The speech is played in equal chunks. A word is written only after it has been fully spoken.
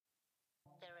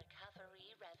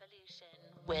Solution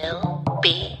will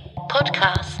be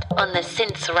podcast on the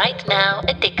Since Right Now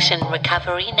Addiction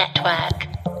Recovery Network.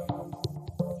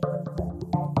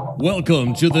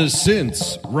 Welcome to the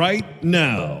Since Right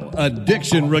Now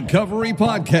Addiction Recovery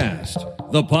Podcast,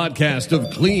 the podcast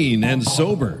of clean and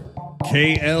sober,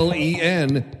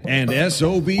 KLEN and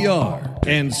SOBR,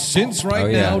 and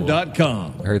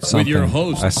SinceRightNow.com. I heard with something. your I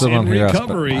hosts still don't in hear us, but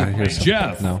recovery, I hear something.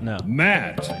 Jeff, No.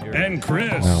 Matt, and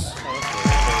Chris. No.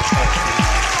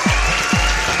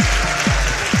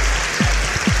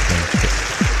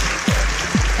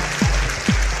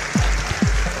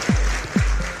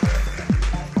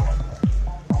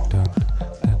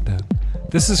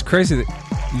 This is crazy.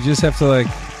 You just have to like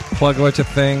plug a bunch of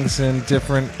things in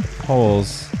different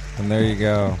holes, and there you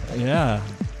go. Yeah.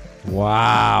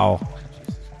 Wow.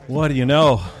 What do you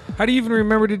know? How do you even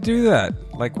remember to do that?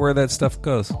 Like where that stuff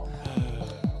goes?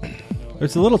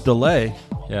 There's a little delay.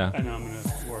 Yeah. I know I'm going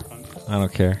to work on it. I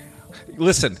don't care.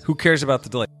 Listen, who cares about the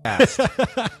delay?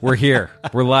 We're here.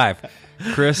 We're live.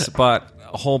 Chris bought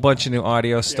a whole bunch of new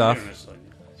audio stuff,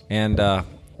 and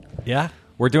Yeah,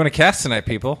 we're doing a cast tonight,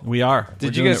 people. we are. Did We're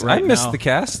you doing guys? it right I missed now. the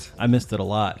cast. I missed it a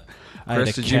lot. I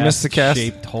Chris, had a did you miss the cast?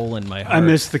 Shaped hole in my heart. I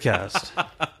missed the cast.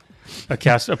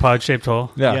 A pod-shaped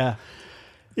hole. Yeah.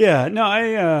 Yeah, no,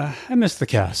 I missed the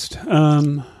cast.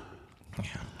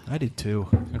 I did too.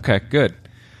 Okay, good.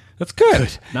 That's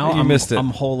good. Now you missed it. I'm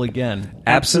whole again.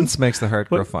 Absence makes the heart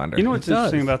grow But fonder. you know what's It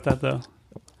does. interesting about that, though?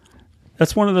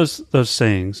 That's one of those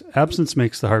sayings. Absence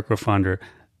makes the heart grow fonder,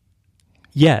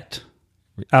 yet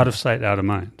out of sight, out of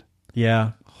mind.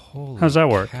 Yeah. How's that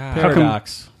work? cow. How come-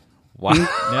 Paradox. Wow.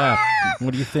 Yeah.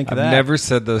 What do you think of I've that? never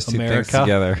said those two America. things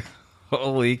together.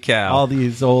 Holy cow. All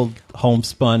these old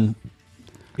homespun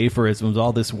aphorisms,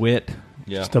 all this wit.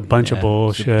 yeah. Just a bunch of Yeah,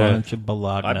 bullshit. Just a bunch of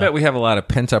balagna. I bet we have a lot of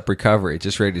pent-up recovery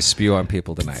just ready to spew on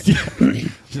people tonight.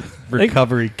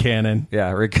 recovery cannon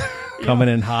Yeah, coming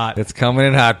in hot. it's coming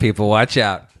in hot, people. Watch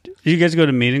out. Did you guys go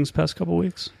to meetings past couple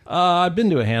weeks? I've been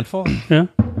to a handful. Yeah.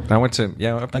 I went to,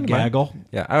 I've A been to mine. gaggle.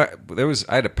 Yeah,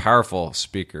 I had a powerful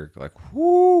speaker, like,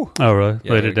 whoo. Oh, really?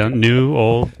 Yeah, Laid it down. New,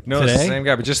 old. No, it's the Today? same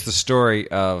guy, but just the story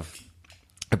of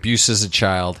abuse as a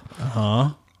child,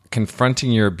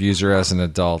 confronting your abuser as an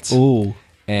adult, Ooh.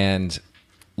 and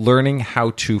learning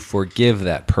how to forgive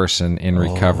that person in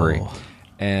recovery.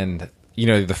 And,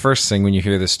 the first thing when you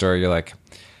hear this story, you're like,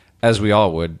 as we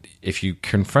all would, if you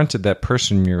confronted that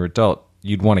person when you're an adult,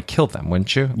 you'd want to kill them,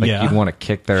 wouldn't you? Like, Yeah. you'd want to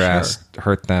kick their ass,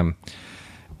 hurt them.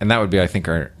 And that would be, I think,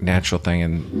 our natural thing.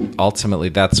 And ultimately,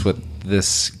 that's what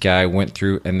this guy went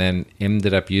through and then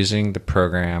ended up using the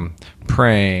program,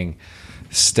 praying,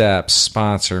 steps,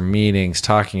 sponsor, meetings,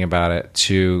 talking about it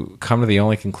to come to the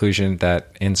only conclusion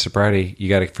that in sobriety, you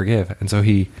got to forgive. And so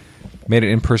he made an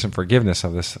in-person forgiveness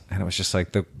of this. And it was just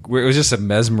like, it was just a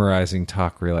mesmerizing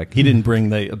talk where you're like, He didn't bring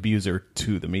the abuser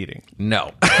to the meeting.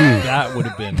 no. That would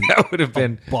have been That would have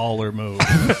been, baller move.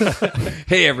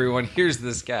 hey, everyone, here's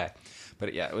this guy.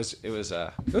 But yeah, it was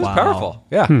Wow. powerful.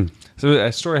 Yeah. So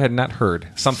a story I had not heard,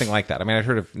 something like that. I mean, I'd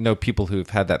heard of people who've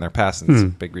had that in their past, and it's a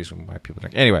big reason why people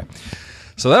don't. Anyway,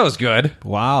 so that was good.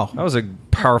 Wow. That was a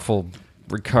powerful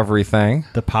recovery thing.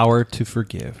 The power to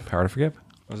forgive. Power to forgive.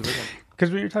 That was a big one. Because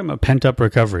when you're talking about pent-up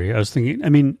recovery, I was thinking,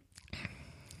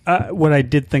 what I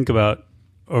did think about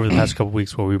over the past couple of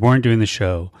weeks while we weren't doing the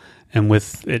show, and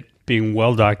with it being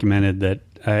well documented that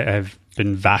I've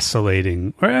been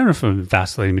vacillating, or I don't know if I'm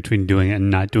vacillating between doing it and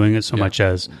not doing it so much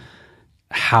as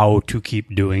how to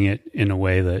keep doing it in a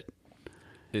way that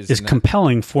is not-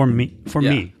 compelling for me,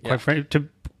 Yeah. quite frankly,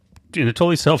 in a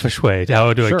totally selfish way.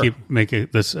 How do I make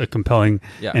this a compelling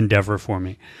Yeah. endeavor for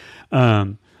me?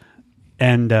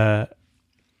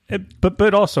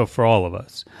 But also for all of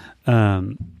us, But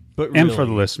and really, for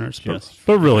the listeners, just-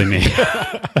 but really me.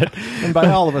 And by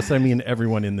all of us, I mean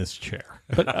everyone in this chair.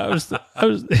 But I was,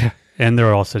 and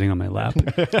they're all sitting on my lap.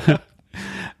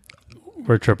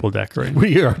 We're triple deckering.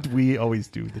 We always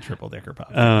do the triple decker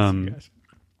podcast. you guys.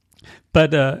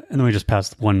 But and then we just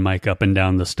passed one mic up and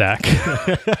down the stack.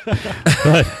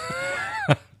 But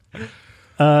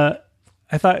I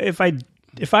thought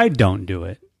if I don't do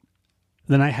it,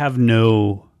 then I have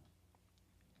no.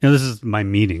 This is my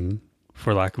meeting,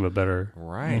 for lack of a better.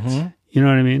 Right. You know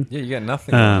what I mean? Yeah, you got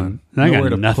nothing going on. And I Nowhere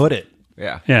got to nothing. put it.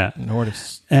 Yeah. Yeah, Nowhere to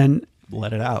and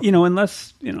let it out.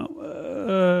 unless I'm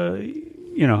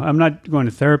not going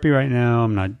to therapy right now.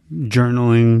 I'm not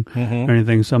journaling or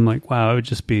anything. So I'm like, wow, it would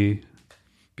just be.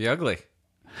 Be ugly.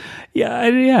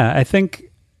 Yeah. I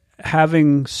think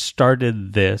having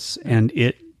started this and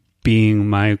it being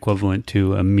my equivalent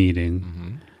to a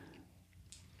meeting,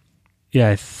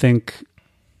 I think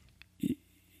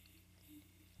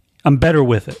I'm better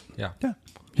with it. Yeah. Yeah.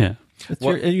 Yeah.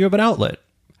 You have an outlet.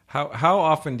 How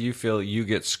often do you feel you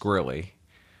get squirrely?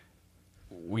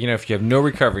 You know, if you have no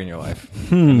recovery in your life,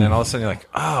 and then all of a sudden you're like,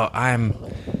 oh,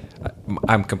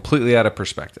 I'm completely out of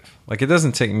perspective. Like, it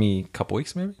doesn't take me a couple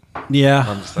weeks, maybe. Yeah.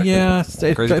 I'm just like yeah. a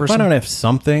crazy If I person? don't have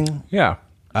something, Yeah.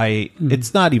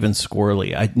 it's not even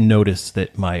squirrely. I notice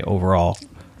that my overall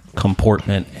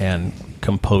comportment and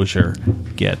composure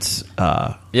gets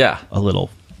Yeah. a little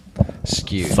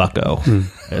Skewed.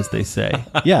 fucko, as they say.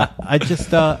 Yeah, I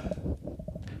just I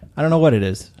don't know what it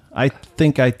is. I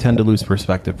think I tend to lose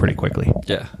perspective pretty quickly.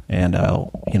 Yeah. And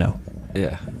I'll,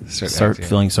 Yeah. start acting.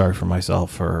 feeling sorry for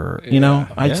myself, or Yeah.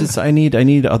 I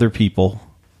need other people,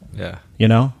 Yeah.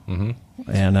 Mm-hmm.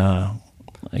 And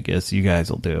I guess you guys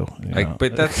will do.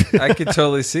 But I could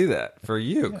totally see that for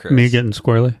you, Chris. Me getting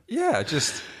squirrely. Yeah,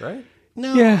 just right.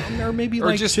 No, Yeah. or maybe Or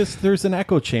like just- there's an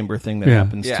echo chamber thing that Yeah.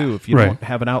 happens Yeah. too. If you Right. don't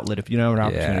have an outlet, if you don't have an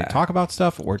opportunity Yeah. to talk about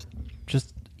stuff, or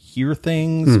just hear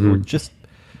things, or just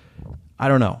I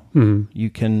don't know, you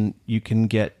can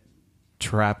get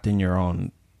trapped in your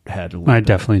own head. A little I bit.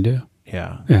 definitely do.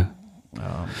 Yeah. Yeah.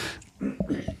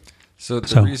 So the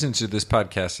So- reason to this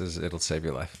podcast is it'll save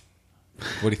your life.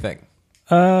 What do you think?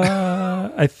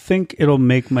 I think it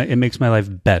makes my life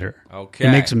better. Okay.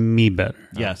 It makes me better.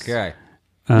 Yes. Okay.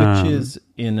 Which is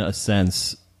in a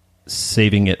sense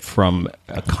saving it from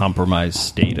a compromised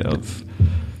state of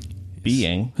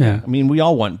being. Yeah. I mean, we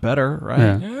all want better,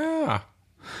 right? Yeah. Yeah.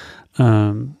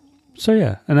 So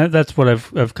yeah, and that's what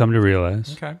I've come to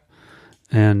realize. Okay.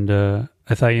 And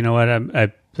I thought, you know what,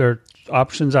 there are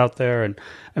options out there, and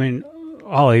I mean,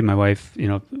 Ollie, my wife,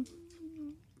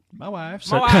 My wife.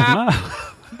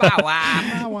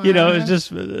 you know, it's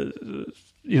just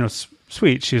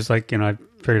sweet. She was like, I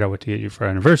figured out what to get you for our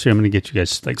anniversary. I'm going to get you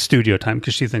guys like studio time,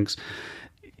 because she thinks,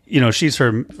 she's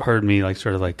heard me like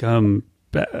sort of like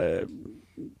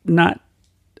not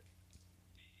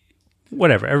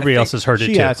whatever. Everybody else has heard it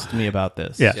She too. asked me about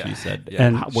this. Yeah. She said, Yeah.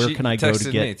 And where She can I go to texted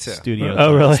me, get too. studios?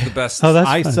 Oh, really? That's the best. Oh, that's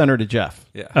I fun. sent her to Jeff.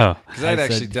 Yeah. Oh. Because I'd I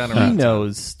actually said, done he it.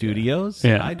 knows studios.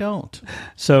 Yeah. I don't.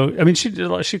 So, I mean, she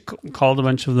called a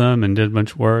bunch of them and did a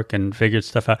bunch of work and figured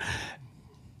stuff out.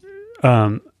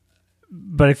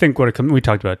 But I think we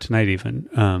talked about tonight, even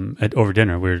over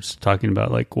dinner, we were just talking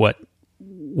about like what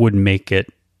would make it,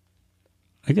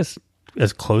 I guess,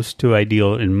 as close to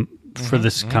ideal for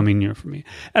this coming year for me.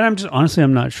 And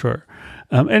I'm not sure.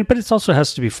 But it also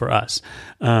has to be for us.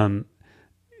 The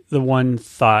one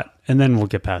thought, and then we'll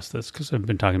get past this because I've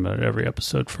been talking about it every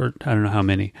episode for I don't know how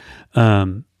many.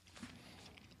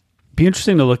 Be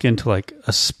interesting to look into like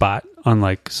a spot on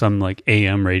like some like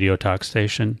AM radio talk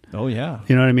station. Oh, yeah.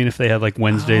 You know what I mean? If they had like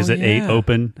Wednesdays at 8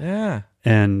 open, Yeah.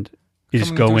 and you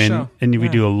just Come and go do a in show. and we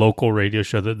Yeah. do a local radio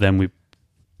show that then we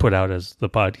put out as the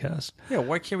podcast. Yeah.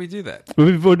 Why can't we do that?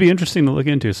 It would be interesting to look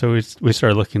into. So we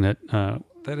started looking at That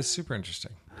is super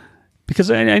interesting.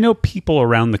 because I know people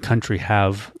around the country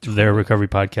have their recovery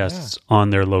podcasts on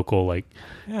their local, like,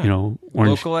 Orange.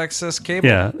 Local access cable.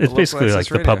 Yeah, it's Local basically like access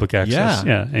the radio. public access,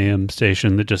 AM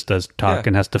station that just does talk Yeah.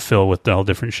 and has to fill with all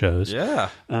different shows. Yeah.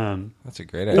 That's a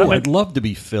great Oh, idea. I'd love to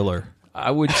be filler.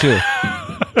 I would too.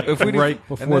 If we Right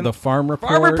before the farm report.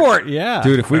 Farm report. Yeah.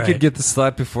 Dude, if we could get the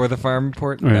slot before the farm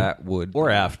report, that would. Or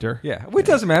after. Yeah. It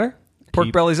doesn't matter.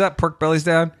 Pork bellies up, pork bellies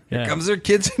down. Yeah. Here comes their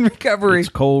kids in recovery. It's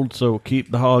cold, so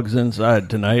keep the hogs inside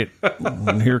tonight.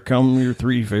 And here come your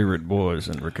 3 favorite boys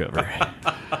in recovery.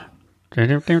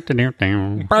 And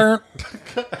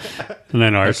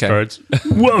then ours starts.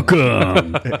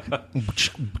 Welcome.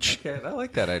 Yeah, I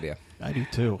like that idea. I do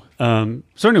too.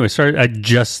 So anyway, I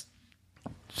just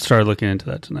started looking into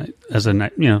that tonight as a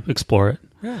night, explore it.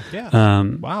 Yeah.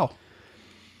 Wow.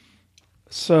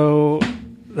 So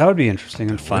that would be interesting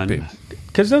and fun. be.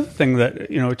 Because the other thing that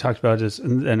we talked about is,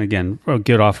 and again, I'll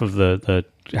get off of the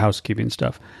housekeeping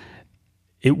stuff.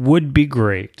 It would be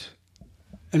great,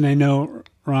 and I know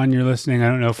Ron, you're listening. I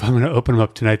don't know if I'm going to open them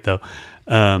up tonight though,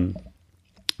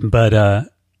 but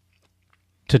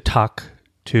to talk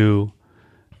to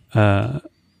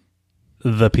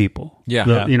the people,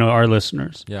 our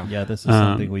listeners. Yeah, this is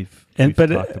something we've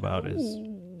talked about.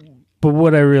 But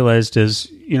what I realized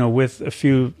is, with a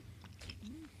few,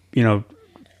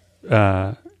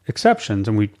 exceptions,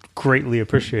 and we greatly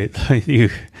appreciate you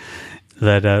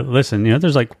that listen.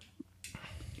 There's like,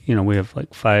 we have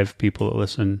like 5 people that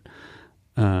listen,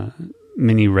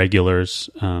 many regulars,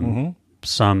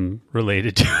 some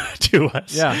related to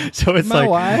us. Yeah. So it's My like,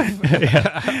 wife.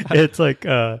 it's like,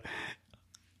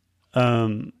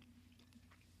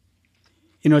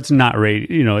 it's not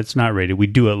radio. It's not radio. We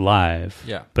do it live.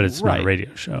 Yeah. but it's not Right. a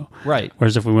radio show. Right.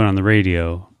 Whereas if we went on the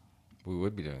radio, We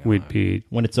would be doing it We'd live. be,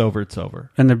 When it's over, it's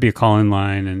over. and there'd be a call-in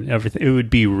line and everything. It would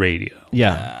be radio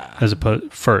Yeah. as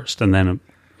opposed first, and then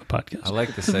a podcast. I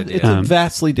like this It's idea. a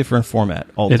vastly different format,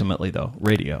 ultimately, though,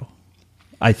 radio,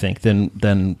 I think, than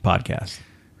podcast.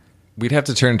 We'd have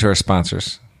to turn to our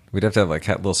sponsors. We'd have to have like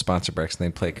little sponsor breaks and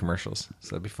they'd play commercials.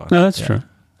 So that'd be fun. No, that's true.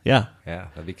 Yeah. Yeah,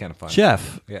 that'd be kind of fun.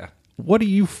 Jeff, Yeah.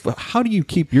 how do you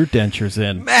keep your dentures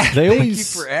in? Matt, thank you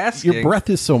for asking. Your breath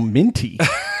is so minty.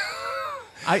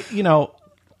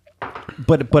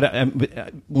 But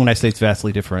when I say it's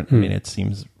vastly different, I mean, it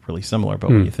seems really similar, but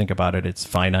when you think about it, it's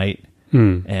finite.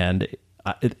 And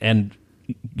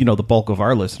the bulk of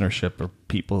our listenership are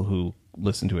people who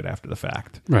listen to it after the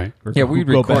fact. Right. Or Yeah, who we'd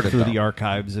go record back it, through though. the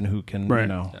archives and who can, Right.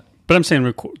 Yeah. But I'm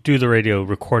saying do the radio,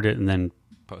 record it, and then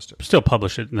Post it. still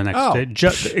publish it the next Oh. day.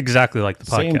 Exactly like the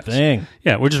podcast. Same thing.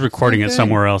 Yeah, we're just recording Same it thing.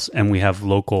 somewhere else, and we have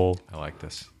local. I like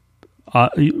this. I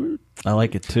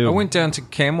like it too. I went down to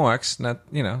KMOX, the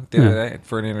other day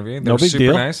for an interview. They No were big super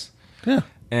deal. nice. Yeah.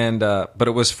 And but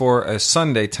it was for a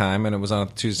Sunday time, and it was on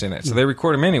a Tuesday night. So they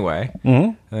record them anyway,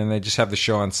 and then they just have the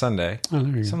show on Sunday. Oh,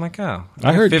 there you So go. I'm like,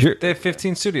 I heard they have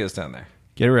 15 studios down there.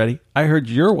 Get ready. I heard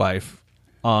your wife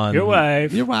on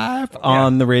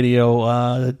on the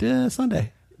radio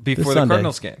Sunday Before This the Sunday.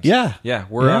 Cardinals games. Yeah. Yeah.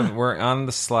 We're on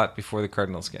the slot before the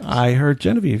Cardinals games. I heard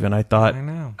Genevieve, and I thought,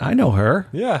 I know. her.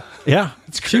 yeah. Yeah,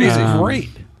 It's She was crazy. great.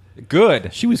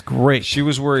 Good. She was great. She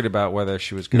was worried about whether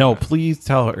she was good. No, or not. please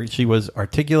tell her she was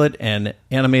articulate and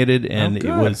animated, and it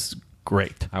good. was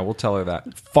great. I will tell her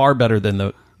that. Far better than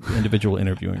the individual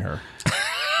interviewing her.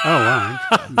 Oh wow!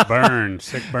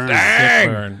 Sick burn.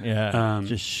 Burn. Yeah,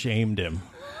 just shamed him.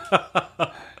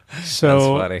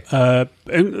 So, That's funny.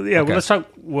 well, let's talk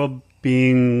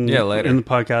well-being. Yeah, later. in the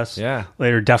podcast. Yeah.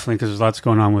 later, definitely, because there's lots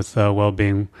going on with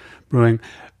well-being brewing.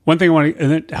 One thing I want to,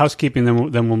 and then housekeeping,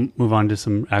 then we'll move on to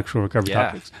some actual recovery Yeah,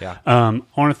 topics. yeah. I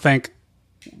want to thank.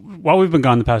 While we've been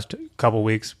gone the past couple of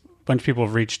weeks, a bunch of people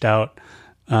have reached out,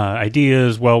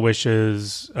 ideas, well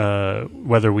wishes,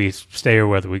 whether we stay or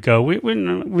whether we go.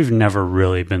 We've never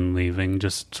really been leaving,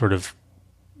 just sort of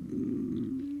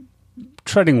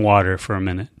treading water for a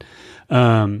minute.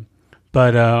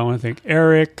 But I want to thank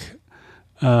Eric.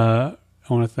 I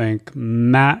want to thank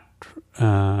Matt,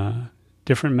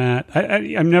 different Matt.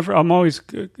 I'm always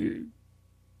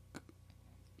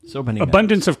So many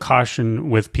abundance of caution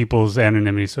with people's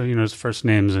anonymity. So, it's first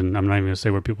names, and I'm not even going to say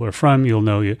where people are from. You'll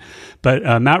know you. But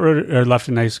Matt left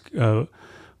a nice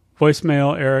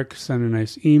voicemail. Eric sent a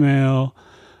nice email.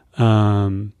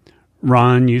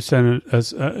 Ron, you sent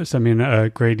me a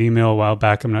great email a while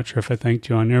back. I'm not sure if I thanked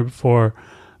you on there before.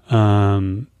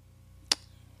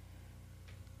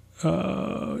 Did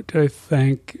I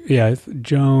thank? Yeah,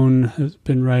 Joan has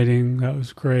been writing. That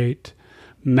was great.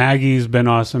 Maggie's been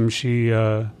awesome. She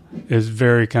is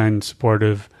very kind and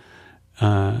supportive.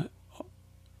 And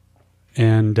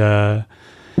I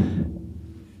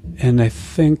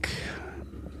think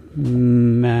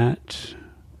Matt.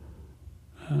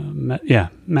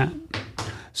 Matt.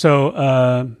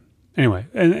 So anyway,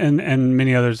 and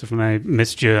many others. If I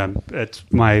missed you, it's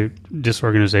my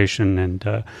disorganization,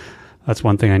 and that's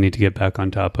one thing I need to get back on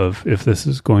top of if this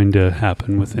is going to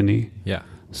happen with any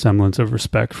semblance of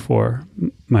respect for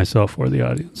myself or the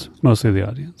audience, mostly the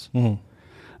audience.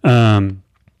 Mm-hmm.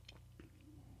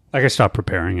 Like I stopped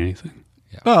preparing anything.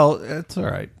 Well, it's all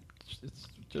right. It's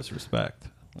just respect.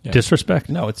 Disrespect?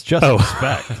 No, it's just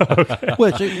respect. Okay.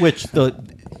 Which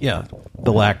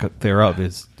the lack thereof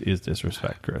is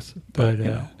disrespect, Chris. But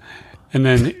and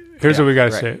then here's what we got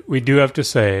to right. say. We do have to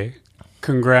say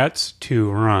congrats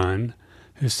to Ron,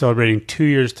 who's celebrating 2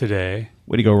 years today,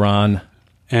 Way to go, Ron.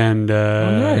 and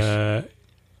nice.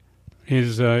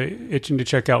 he's itching to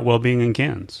check out Wellbeing in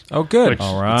Cans. Oh, good. Which-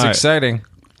 All right. It's exciting.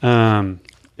 And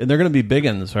they're going to be big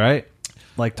uns, right?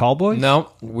 Like tall boys? No,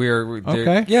 they're-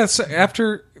 Okay. Yeah, so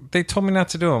after they told me not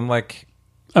to do them,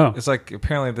 it's like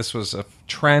apparently this was a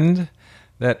trend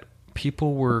that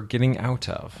people were getting out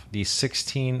of. These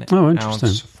 16-ounce interesting.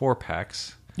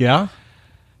 4-packs. Yeah?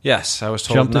 Yes, I was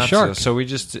told Jumped the not shark. to. So we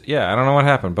just, I don't know what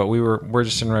happened, but we're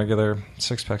just in regular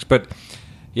 6-packs. But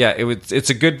yeah,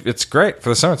 it's great for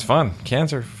the summer. It's fun.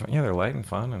 Cans are, they're light and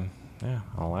fun, and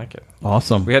I like it.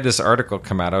 Awesome. We had this article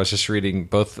come out. I was just reading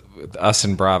both us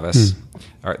and Bravas.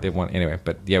 They won anyway,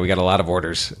 but we got a lot of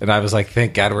orders, and I was like,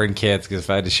 "Thank God we're in cans," because if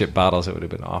I had to ship bottles, it would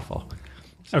have been awful.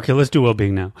 Okay, let's do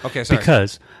Wellbeing now. Okay, sorry.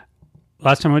 Because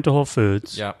last time I went to Whole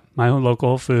Foods, my local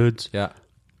Whole Foods, Yeah,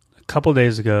 a couple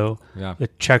days ago, the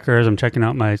checkers, I'm checking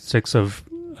out my 6 of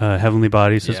Heavenly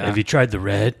Body, says, Yeah. have you tried the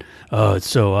red? Oh, it's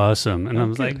so awesome. And I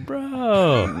was like, bro,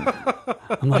 oh.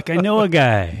 I'm like, I know a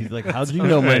guy. He's like, how'd you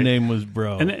know my name was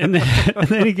Bro? And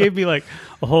then he gave me like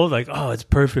a whole like, oh, it's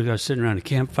perfect. I was sitting around a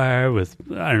campfire with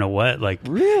I don't know what, like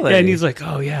Really? Yeah, and he's like,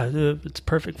 oh yeah, it's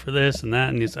perfect for this and that.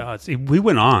 And he's like, we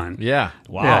went on. Yeah.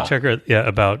 Wow. Yeah, check her. Yeah,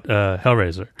 about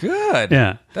Hellraiser. Good.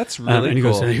 Yeah, That's really and he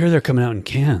cool. goes, I hear they're coming out in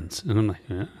cans, and I'm like,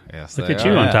 yeah. Yes, Look they at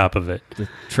you are. on Yeah. top of it.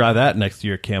 Try that next to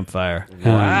your campfire.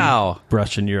 Wow.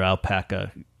 Brushing your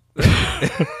alpaca.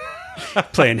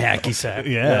 Playing hacky sack.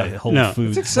 Yeah, Whole No.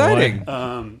 Foods. It's exciting.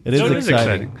 It is So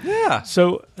exciting. Yeah.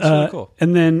 So, really cool.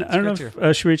 and then I don't know great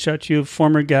if she reached out to you,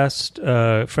 former guest,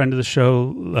 friend of the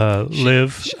show,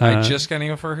 Liv. I just got an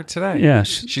email for her today. Yeah.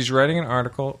 She's writing an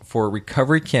article for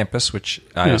Recovery Campus, which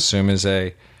I Yeah. assume is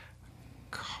a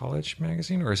college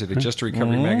magazine, or is it just a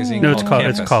recovery magazine? No, it's called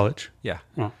It's Campus? college. Yeah.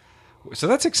 Oh. So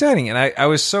that's exciting. And I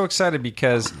was so excited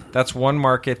because that's one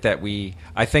market that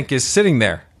I think is sitting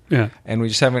there. Yeah. And we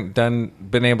just haven't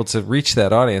been able to reach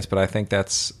that audience, but I think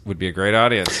would be a great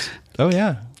audience. Oh,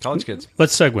 yeah. College kids.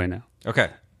 Let's segue now. Okay.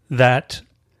 That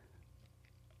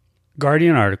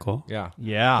Guardian article Yeah.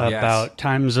 Yeah. Yes. about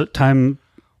times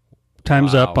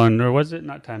Wow. up on, or was it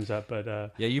not times up,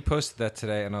 but Yeah, you posted that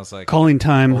today, and I was like, calling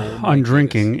time my on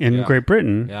drinking goodness. in Yeah. Great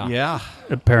Britain. yeah. Yeah.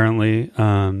 Apparently,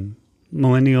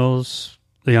 millennials,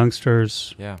 the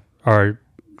youngsters, Yeah. are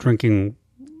drinking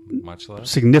Much less.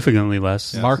 significantly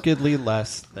less. Markedly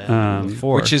less than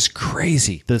before. Which is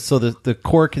crazy. the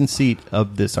core conceit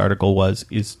of this article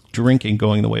is drinking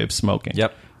going the way of smoking.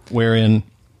 Yep. Wherein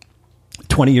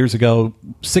 20 years ago,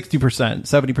 60%,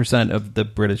 70% of the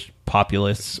British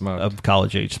populace Smoked. of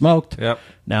college age smoked. Yep.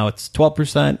 Now it's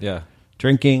 12%. Yeah.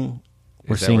 Drinking,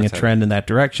 we're Is that seeing where a it's trend in that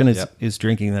direction Yep. is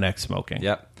drinking the next smoking.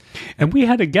 Yep. And we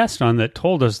had a guest on that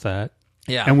told us that.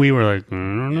 Yeah. And we were like, I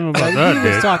don't know about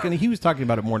that, He was talking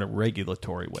about it more in a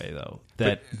regulatory way, though.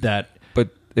 That But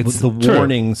it's the True.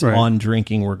 warnings Right. on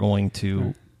drinking were going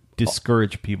to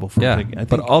discourage people from yeah. picking. I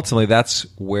But think ultimately, that's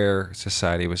where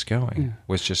society was going,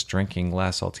 was just drinking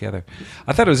less altogether.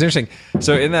 I thought it was interesting.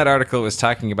 So in that article, it was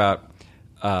talking about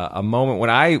a moment when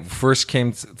I first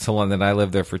came to London. I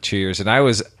lived there for 2 years, and I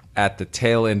was at the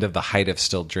tail end of the height of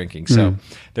still drinking. So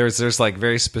there's like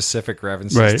very specific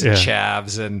references Right, to yeah.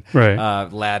 chavs and Right.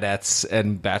 ladettes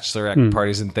and bachelorette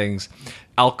parties and things.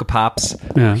 Alka-Pops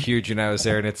Yeah. were huge when I was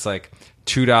there, and it's like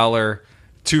 $2,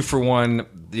 2 for 1,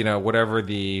 whatever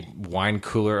the wine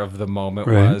cooler of the moment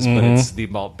Right. was, but it's the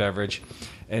malt beverage.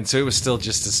 And so it was still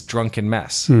just this drunken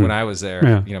mess when I was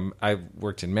there. Yeah. I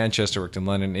worked in Manchester, worked in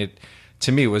London. It,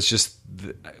 to me, was just,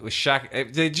 it was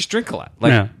shocking. They just drink a lot.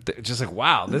 Like, Yeah. just like,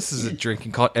 wow, this is a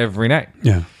drinking call every night.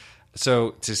 Yeah.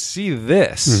 So to see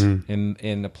this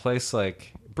in a place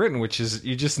like Britain, which is,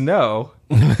 you just know,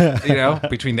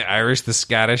 between the Irish, the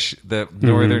Scottish, the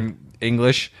Northern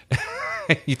English,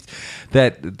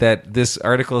 that this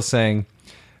article is saying,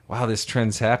 wow, this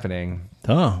trend's happening.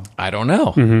 Oh, I don't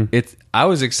know. I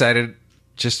was excited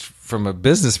just from a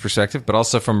business perspective, but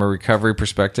also from a recovery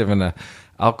perspective and a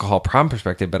alcohol problem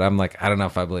perspective. But I'm like, I don't know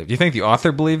if I believe. Do you think the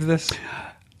author believed this?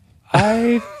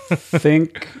 I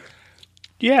think,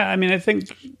 I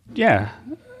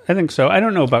think so. I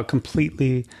don't know about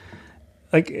completely,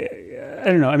 I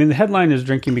don't know. I mean, the headline is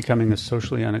drinking becoming as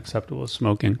socially unacceptable as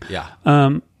smoking. Yeah.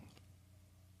 I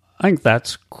think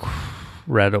that's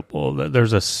credible. That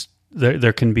there's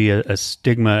there can be a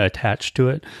stigma attached to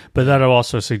it, but that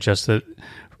also suggests that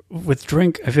with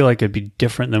drink, I feel like it'd be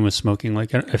different than with smoking.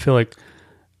 Like I feel like,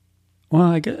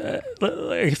 well,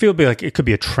 I feel like it could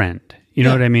be a trend. You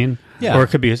know what I mean? Yeah. Or it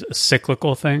could be a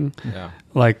cyclical thing. Yeah.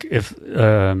 Like if,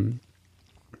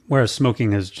 whereas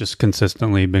smoking has just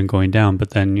consistently been going down,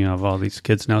 but then you have all these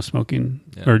kids now smoking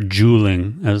or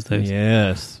juuling, as they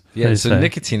yes. Yeah. they So say.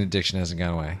 nicotine addiction hasn't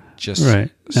gone away. Just Right.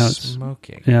 Now it's-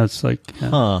 smoking. Yeah, it's like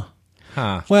Huh.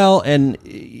 Huh. Well, and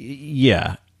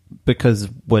yeah, because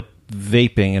what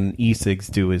vaping and e-cigs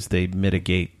do is they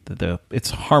mitigate it's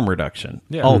harm reduction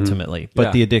ultimately, but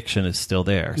Yeah. the addiction is still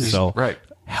there. So right.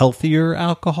 healthier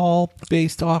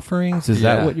alcohol-based offerings, is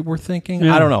that Yeah. what you were thinking?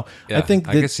 Yeah. I don't know. Yeah, I think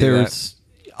I could that see there's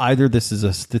either this is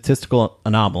a statistical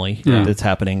anomaly that's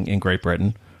happening in Great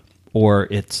Britain, or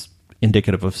it's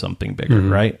indicative of something bigger,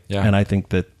 right? Yeah. And I think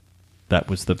that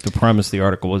was the premise of the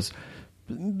article was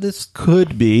this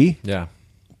could be Yeah.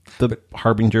 the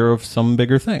harbinger of some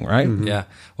bigger thing, right? Yeah.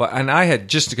 Well, and I had,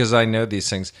 just because I know these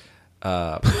things,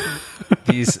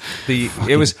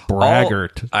 it was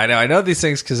braggart. I know these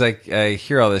things because I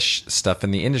hear all this stuff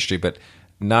in the industry, but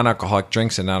non-alcoholic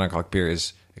drinks and non-alcoholic beer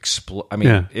is I mean,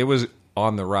 Yeah. it was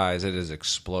on the rise. It has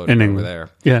exploded In over England. there.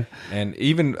 Yeah. And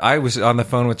even I was on the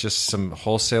phone with just some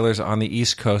wholesalers on the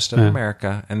East Coast of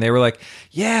America, and they were like,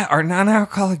 "Yeah, our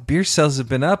non-alcoholic beer sales have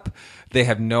been up. They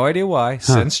have no idea why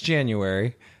since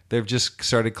January. They've just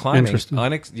started climbing, Interesting.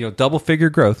 double-figure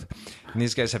growth, and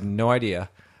these guys have no idea."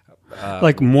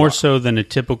 Like more so than a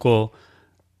typical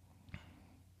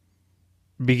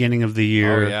beginning of the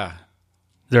year. Oh yeah,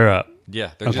 They're up.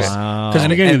 yeah. They're Okay. just Because the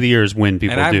beginning of the year is when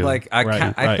people and I'm do. like, I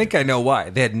Right. think I know why.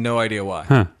 They had no idea why,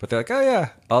 but they're like, "Oh yeah,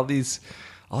 all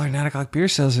our non-alcoholic beer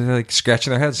sales are like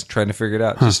scratching their heads trying to figure it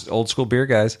out." Just old school beer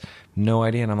guys, no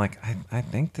idea. And I'm like, I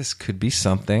think this could be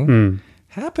something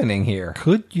happening here.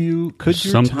 Could your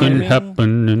Something timing,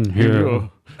 happening here.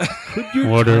 Could your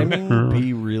Whatever. timing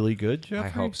be really good, Jeffrey? I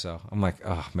hope so. I'm like,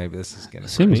 oh, maybe this is gonna.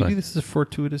 Seems Maybe like this is a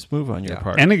fortuitous move on your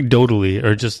part. anecdotally,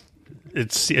 or just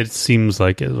it seems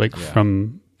like it,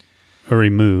 from a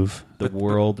remove. The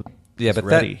world Yeah, is but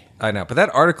ready. I know, but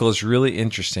that article is really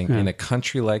interesting in a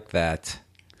country like that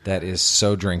is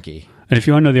so drinky. And if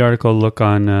you want to know the article, look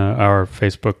on our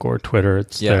Facebook or Twitter.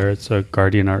 It's Yeah. there. It's a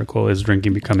Guardian article. Is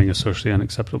drinking becoming as socially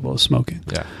unacceptable as smoking?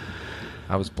 Yeah,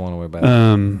 I was blown away by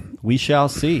that. We shall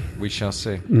see. We shall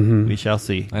see. We shall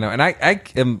see. I know, and I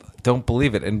don't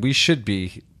believe it, and we should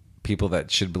be people that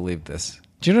should believe this.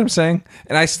 Do you know what I'm saying?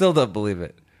 And I still don't believe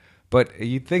it. But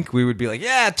you'd think we would be like,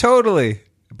 yeah, totally.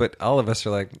 But all of us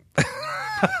are like,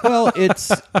 Well,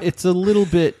 it's a little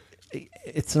bit.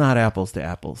 It's not apples to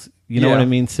apples. You know Yeah. what I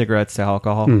mean? Cigarettes to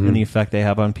alcohol and the effect they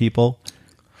have on people.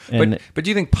 And but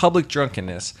do you think public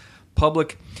drunkenness,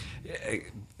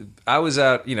 I was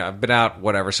out, I've been out,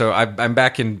 whatever. So I'm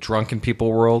back in drunken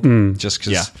people world just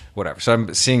because, Yeah. whatever. So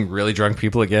I'm seeing really drunk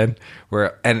people again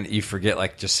and you forget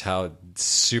like just how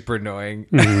super annoying.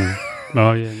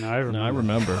 Oh yeah, no, I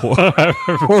remember. I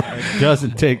remember. It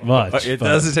doesn't take much. It but-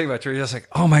 doesn't take much. You're just like,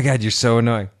 oh my God, you're so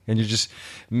annoying. And you just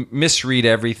misread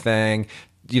everything,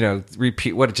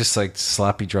 repeat just like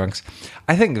sloppy drunks.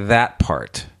 I think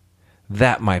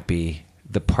that might be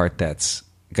the part that's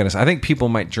going to, I think people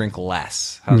might drink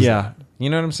less. How's Yeah. that? You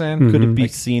know what I'm saying? Could it be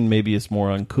seen maybe as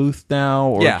more uncouth now,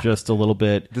 or Yeah. just a little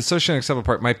bit? The socially acceptable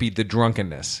part might be the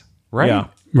drunkenness, right? Yeah.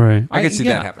 Right. I could see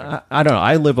that happening. I don't know.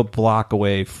 I live a block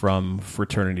away from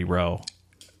Fraternity Row.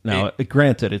 Now,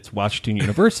 granted, it's Washington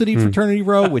University Fraternity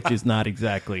Row, which is not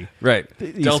exactly Right.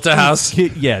 these Delta kids- House.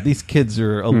 these kids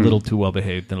are a little too well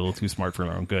behaved and a little too smart for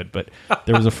their own good. But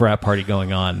there was a frat party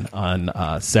going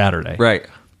on Saturday, Right.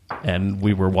 and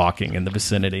we were walking in the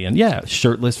vicinity, and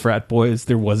shirtless frat boys.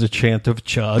 There was a chant of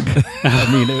chug.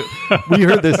 I mean, we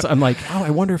heard this. I'm like, oh,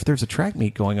 I wonder if there's a track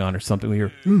meet going on or something. We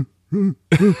hear, and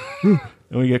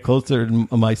we get closer, and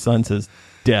my son says,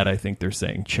 "Dad, I think they're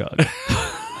saying chug."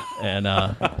 And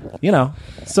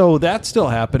so that's still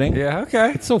happening. Yeah,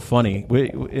 okay. It's so funny.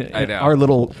 I know. Our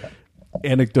little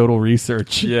anecdotal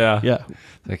research. Yeah. Yeah.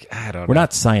 Like, I don't know. We're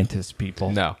not scientists, people.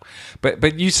 No.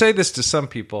 But you say this to some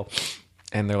people,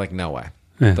 and they're like, no way.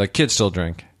 Yeah. Like, kids still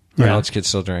drink. Yeah. College kids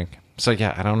still drink. So,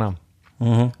 yeah, I don't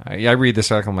know. I read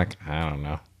this article, I'm like, I don't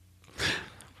know.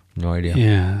 No idea.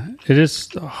 Yeah, it is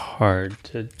hard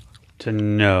to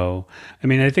know. I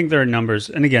mean, I think there are numbers,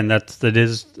 and again, that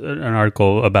is an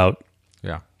article about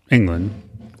Yeah. England.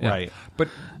 Yeah. Right.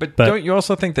 But don't you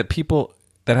also think that people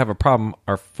that have a problem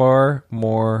are far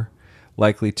more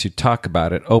likely to talk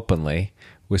about it openly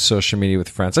with social media with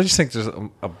friends? I just think there's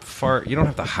you don't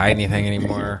have to hide anything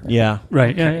anymore. Yeah.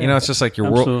 Right. Yeah. It's just like your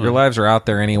Absolutely. your lives are out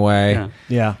there anyway. Yeah.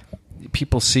 Yeah.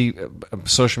 People see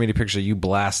social media pictures of you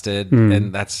blasted,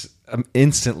 and that's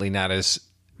instantly not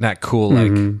cool.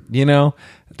 Like,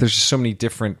 there's just so many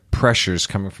different pressures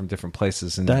coming from different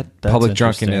places, and That's public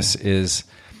interesting. drunkenness is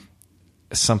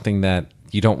something that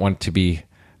you don't want to be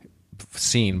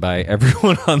seen by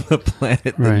everyone on the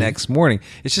planet the Right. next morning.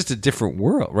 It's just a different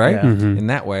world, right? Yeah. In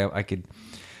that way, I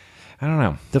don't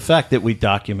know. The fact that we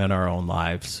document our own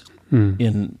lives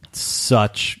in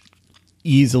such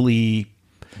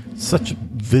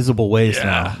visible ways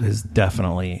now is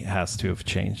definitely has to have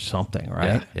changed something,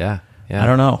 right? Yeah. I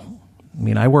don't know. I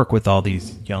mean, I work with all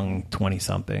these young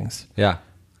 20-somethings. Yeah.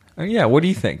 Yeah. What do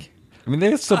you think? I mean,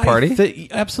 they still party.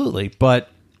 Absolutely. But,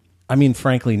 I mean,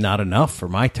 frankly, not enough for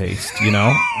my taste,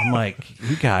 I'm like,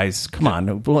 you guys, come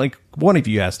on. Like, one of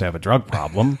you has to have a drug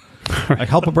problem. Like,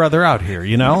 help a brother out here,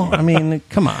 I mean,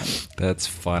 come on. That's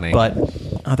funny. But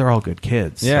they're all good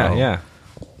kids. yeah, so yeah.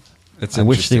 It's I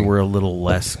wish they interesting. were a little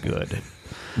less good.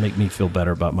 Make me feel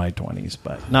better about my 20s.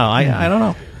 But, no, I don't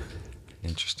know.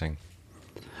 Interesting.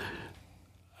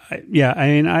 I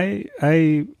mean, I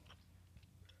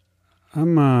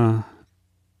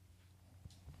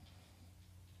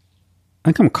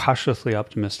think I'm cautiously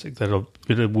optimistic that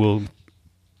it will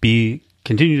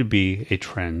continue to be a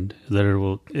trend, that it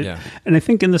will. Yeah. And I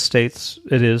think in the States,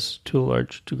 it is to a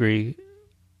large degree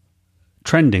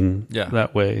trending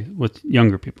that way with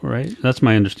younger people, right? That's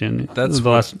my understanding. That's the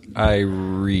last I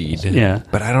read. Yeah.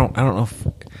 But I don't know if,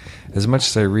 as much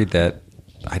as I read that,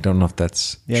 I don't know if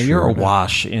that's Yeah, true you're or a not.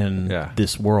 wash in Yeah.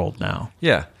 this world now.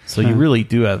 Yeah. So you really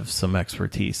do have some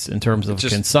expertise in terms of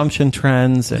Just- consumption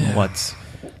trends and what's,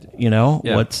 Yeah.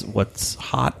 what's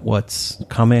hot, what's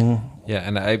coming. Yeah,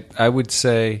 and I would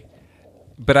say,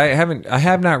 but I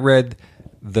have not read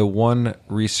the one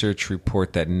research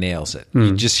report that nails it.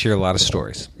 You just hear a lot of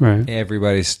stories. Right.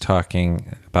 Everybody's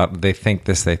talking about, they think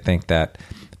this, they think that,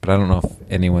 but I don't know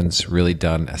if anyone's really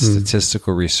done a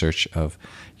statistical research of,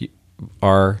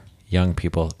 are young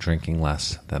people drinking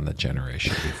less than the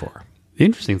generation before? The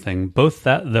interesting thing, both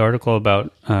the article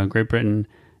about Great Britain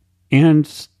and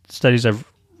studies I've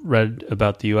read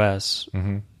about the U.S.,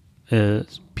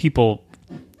 is people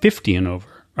 50 and over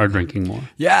are drinking more.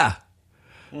 Yeah.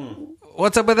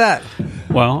 What's up with that?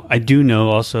 Well, I do know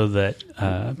also that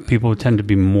people tend to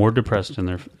be more depressed in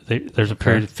there's a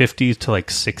period of 50 to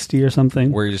like 60 or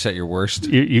something. Where you're just at your worst?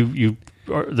 You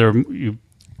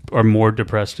are more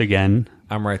depressed again.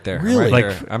 I'm right there. Really? I'm, right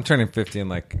Like- there. I'm turning 50 in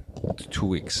like 2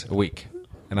 weeks, a week,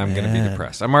 and I'm going to be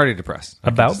depressed. I'm already depressed.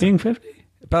 About being 50?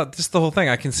 About just the whole thing.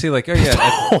 I can see like, oh yeah,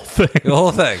 the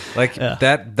whole thing. Like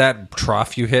that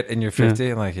trough you hit in your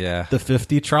 50. I'm like, yeah, The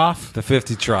 50 trough? the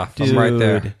 50 trough. I'm right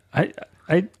there. Dude.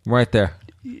 I'm Right there.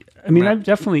 I mean, I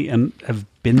definitely have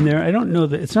been there. I don't know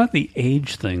that it's not the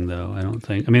age thing, though. I don't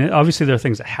think. I mean, obviously there are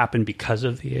things that happen because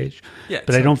of the age. Yeah,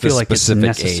 but I it's don't like the feel like it's specific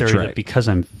necessary age, right. that because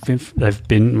I'm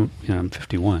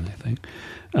 51. I think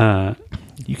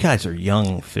You guys are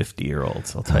young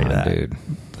 50-year-olds, I'll tell you that. Dude.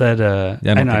 that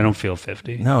Yeah, I don't feel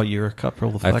 50. No, you're a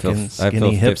couple of I fucking feel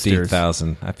skinny hipsters.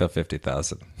 50,000. I feel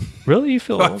 50,000. Really, you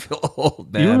feel I old? feel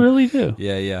old, man. You really do.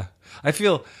 Yeah. I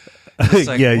feel it's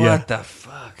like, Yeah, what yeah. the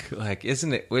fuck? Like,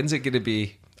 isn't it? When's it going to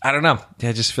be? I don't know. Yeah,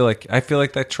 I just feel like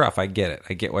that trough. I get it.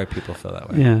 I get why people feel that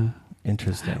way. Yeah.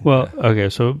 Interesting. Well, okay,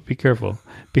 so be careful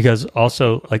because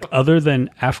also, like, other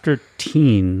than after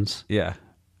teens, Yeah.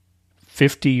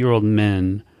 50-year-old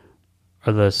men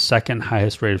are the second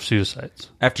highest rate of suicides.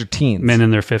 After teens. Men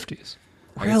in their 50s.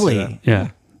 I can see that. really? Yeah.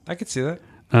 I could see that.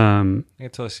 Um, I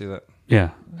can totally see that. yeah,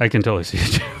 I can totally see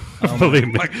it too. Believe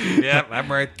me. Yeah,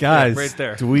 I'm right. Guys, right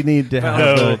there. do we need to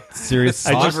have No. a serious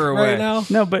I talk just- right now?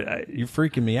 No, but You're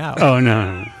freaking me out. oh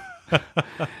no.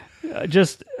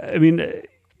 Just, I mean,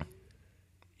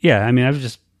 yeah, I mean,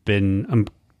 I'm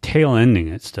tail ending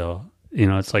it still. You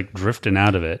know, it's like drifting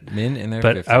out of it. Men in their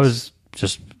But 50s. I was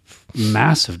just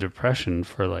massive depression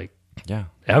for like Yeah.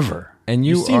 ever. And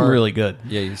You you seem are really good.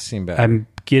 Yeah, you seem bad. I'm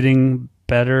getting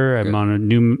better. I'm Good. on a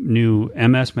new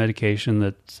MS medication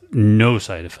that's no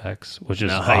side effects, which is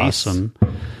Nice. awesome.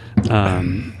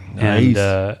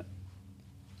 Nice.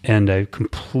 And I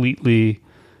completely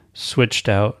switched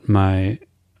out my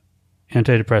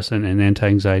antidepressant and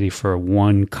anti-anxiety for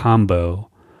one combo.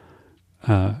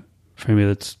 For anybody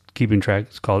that's keeping track,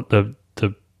 it's called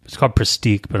it's called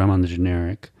Prestique, but I'm on the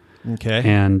generic. Okay.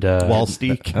 And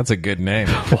Wallsteak, That's a good name.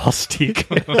 Wallsteak.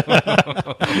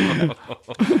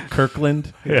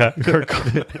 Kirkland. Yeah,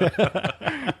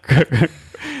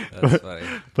 That's funny.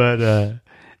 But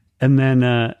and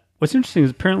then what's interesting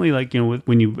is apparently, like, you know,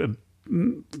 when you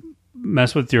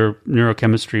mess with your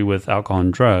neurochemistry with alcohol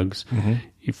and drugs,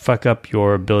 you fuck up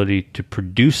your ability to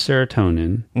produce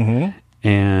serotonin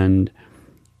and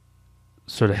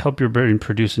sort of help your brain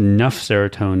produce enough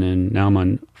serotonin. Now I'm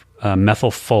on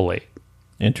methylfolate,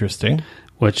 Interesting.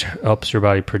 which helps your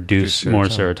body produce more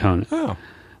serotonin.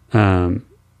 Oh,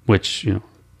 Which, you know,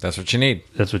 that's what you need.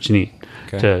 that's what you need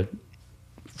Okay. to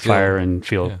fire and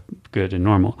feel good and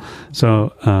normal.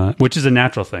 So, which is a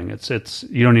natural thing. It's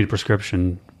you don't need a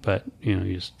prescription, but you know,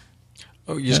 you just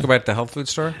Oh, you just go back to the health food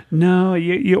store? no,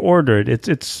 you order it.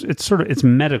 It's sort of it's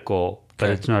medical, but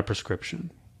Okay. it's not a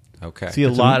prescription. Okay. See, a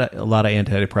lot of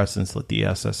antidepressants, like the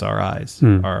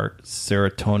SSRIs, are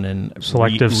serotonin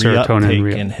Selective serotonin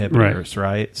reuptake inhibitors,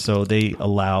 right? So they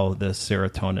allow the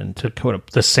serotonin to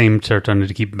The same serotonin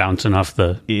to keep bouncing off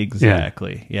the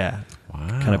exactly, yeah,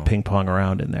 kind of ping pong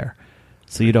around in there,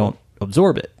 so you don't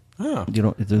absorb it. Oh. You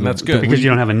don't. That's good. because you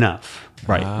don't have enough.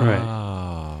 right? Right.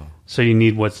 Oh. So you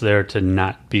need what's there to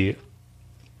not be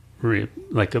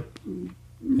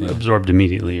absorbed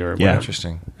immediately or Yeah. whatever.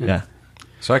 Interesting. Yeah.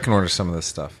 So I can order some of this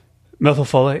stuff.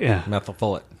 Methylfolate, yeah.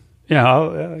 Methylfolate.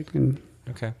 Yeah, I can.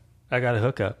 Okay. I got a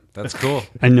hookup. That's cool.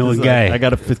 I know a guy. I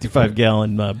got a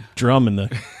 55-gallon drum in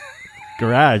the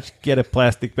garage. Get a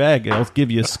plastic bag, and I'll give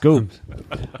you a scoop.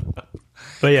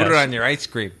 But yeah, Put it on your ice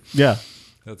cream. Yeah.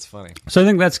 That's funny. So I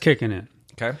think that's kicking in.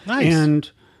 Okay. Nice. And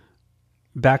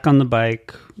back on the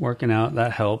bike, working out,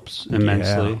 that helps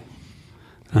immensely.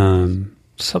 I don't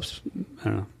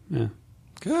know. Yeah.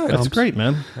 Good. That's great,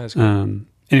 man. That's good.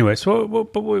 Anyway, so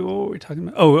what were we talking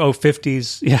about? Oh,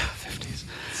 50s. Yeah, 50s.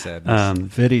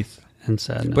 Sadness. Fitties. And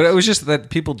sadness. But it was just that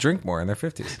people drink more in their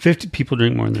 50s. 50 people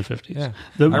drink more in their 50s. Yeah.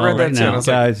 The, I read that right too, and I now. was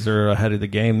like, Guys are ahead of the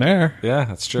game there. Yeah,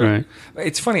 that's true. Right.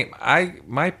 It's funny.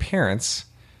 My parents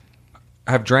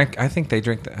have drank. I think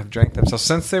have drank themselves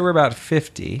since they were about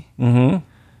 50. Mm-hmm.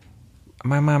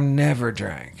 My mom never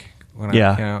drank.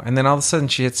 Yeah. And then all of a sudden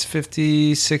she hits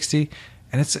 50, 60,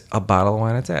 and it's a bottle of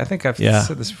wine a day. I think I've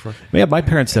said this before. Yeah, my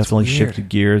parents definitely weird. shifted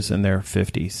gears in their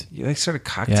 50s. They started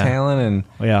cocktailing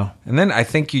Yeah. and then I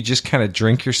think you just kind of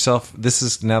drink yourself. This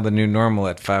is now the new normal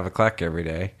at 5 o'clock every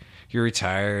day. You're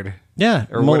retired. Yeah.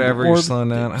 Or whatever, you're slowing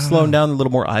down. I don't Slowing know. down, a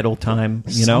little more idle time,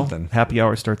 Something. Happy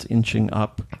hour starts inching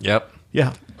up. Yep.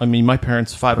 Yeah. I mean, my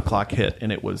parents' 5 o'clock hit,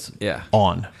 and it was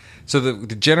on. So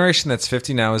the generation that's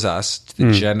 50 now is us.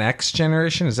 The Gen X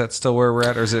generation, is that still where we're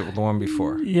at, or is it the one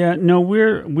before? Yeah, no,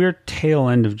 we're tail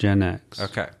end of Gen X.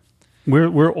 Okay.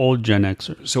 We're old Gen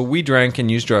Xers. So we drank and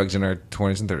used drugs in our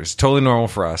 20s and 30s. Totally normal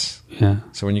for us. Yeah.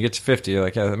 So when you get to 50, you're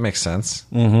like, yeah, that makes sense.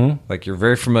 Mm-hmm. Like you're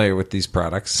very familiar with these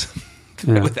products,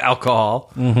 with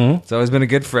alcohol. Mm-hmm. It's always been a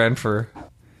good friend for,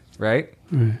 right?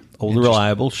 Old,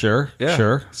 reliable, sure. Yeah.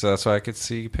 Sure. So that's why I could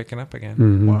see picking up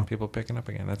again. Wow. People picking up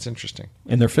again. That's interesting.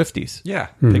 In their 50s. Yeah.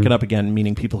 Picking up again,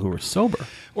 meaning people who were sober.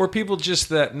 Or people just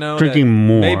that know Drinking that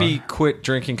more. maybe quit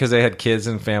drinking because they had kids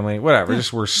and family, whatever.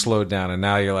 Just were slowed down, and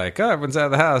now you're like, oh, everyone's out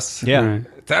of the house. Yeah.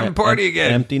 Right. Time to party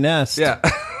again. Empty nest. Yeah.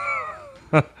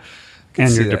 And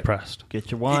see you're that. depressed.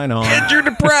 Get your wine on. And you're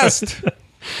depressed.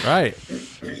 Right.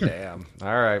 Damn.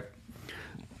 All right.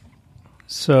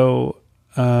 So,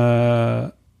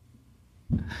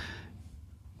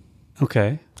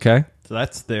 okay. Okay. So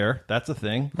that's there. That's a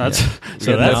thing. That's So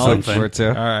so that's that's look something. for it too.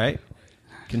 All right.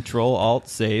 Control, Alt,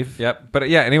 save. Yep. But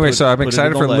yeah, anyway, so I'm put it excited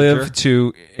in the for ledger. Liv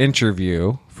to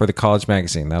interview for the college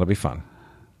magazine. That'll be fun.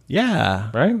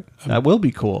 Yeah. Right? That will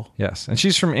be cool. Yes. And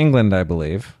she's from England, I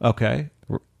believe. Okay.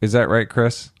 Is that right,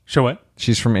 Chris? Show what?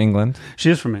 She's from England. She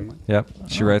is from England. Yep.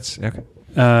 She writes. Okay.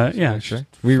 Yeah. Sure.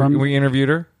 she's from- We interviewed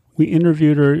her. we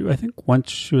interviewed her. I think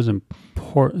once she was in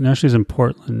Now she's in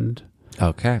Portland,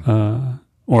 Okay.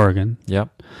 Oregon,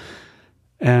 Yep.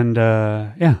 and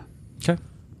yeah. Okay.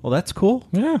 Well, that's cool.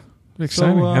 Yeah. So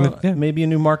Exciting. And yeah. maybe a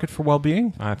new market for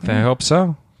well-being. I hope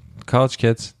so. College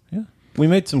kids. Yeah. We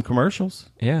made some commercials.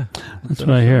 Yeah. That's what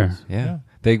I hear. Yeah.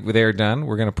 They are done.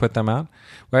 We're going to put them out.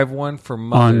 We have one for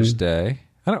Mother's Day.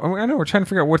 I know we're trying to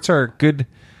figure out what's our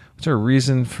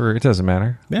reason for it. Doesn't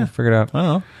matter. Yeah. We'll figure it out. I don't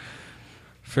know.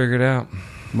 Figure it out.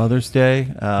 Mother's Day.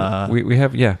 We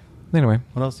have Anyway,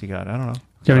 What else you got? I don't know. Do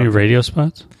you have any radio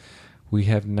spots? we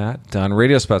have not done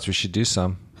radio spots. We should do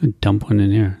some. Dump one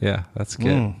in here. Yeah, that's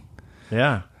good.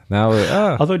 Yeah. Now,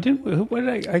 Although, what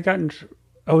did I got in?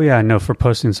 Oh yeah, no, for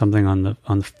posting something on the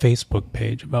Facebook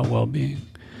page about well-being.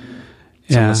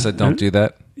 someone said don't do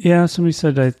that. Yeah, somebody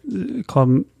said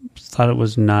thought it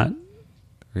was not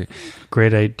a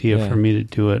great idea Yeah. for me to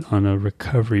do it on a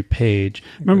recovery page.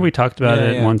 Remember we talked about Yeah,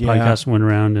 it in one yeah. podcast and went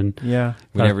around and Yeah.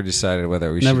 We never decided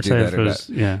whether we never should do decided that if or it not. was-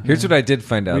 yeah. Here's what I did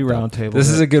find out. We though. roundtabled This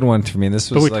is it. a good one for me. This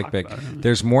But was we like talked big. about it.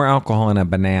 There's more alcohol in a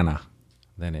banana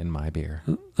than in my beer.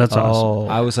 that's awesome.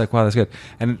 I was like, wow, that's good.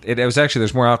 And it was actually,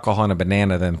 there's more alcohol in a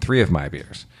banana than 3 of my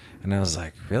beers. And I was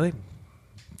like, really?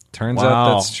 Turns out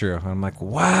Wow. that's true. I'm like,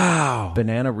 wow.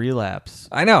 Banana relapse.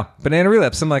 I know. Banana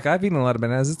relapse. I'm like, I've eaten a lot of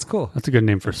bananas. It's cool. That's a good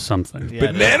name for something.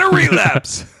 Banana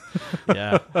relapse.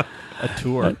 Yeah. A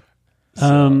tour.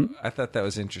 I thought that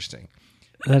was interesting.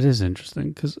 That is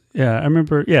interesting because I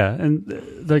remember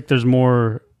and like there's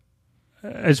more.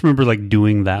 I just remember like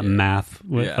doing that math.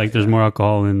 With, Yeah, like there's more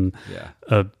alcohol in Yeah.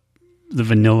 the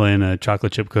vanilla in a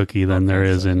chocolate chip cookie than there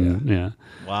is in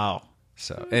Wow.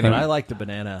 So But anyway, I like the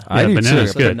banana. I do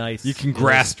banana's too. good. Nice. You can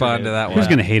grasp onto that Who's one.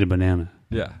 gonna hate a banana?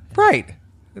 Yeah. Right.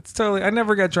 It's totally, I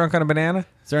never got drunk on a banana.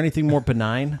 Is there anything more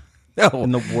benign No.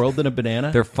 in the world than a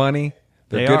banana? They're funny.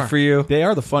 They're They good are. for you. They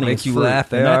are the funniest. Make you fruit, laugh,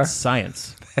 they and are. That's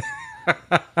science.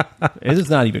 It is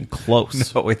not even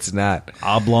close. No, it's not.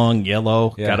 Oblong,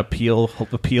 yellow, Yeah. got a peel.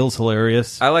 The peel's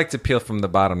hilarious. I like to peel from the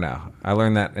bottom now. I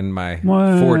learned that in my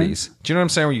What? 40s. Do you know what I'm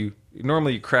saying? Where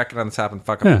normally you crack it on the top and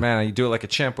fuck up Yeah. the banana. You do it like a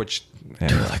chimp, which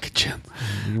Like a chimp.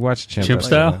 you watch a chimp. Chimp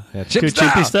style? Yeah, chimp Good style.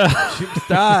 chimpy style.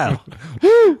 Style.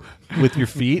 Woo! With your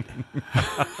feet.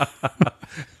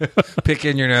 Pick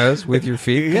in your nose with your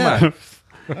feet. Come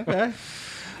Okay.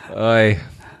 on. Oy,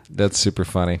 that's super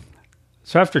funny.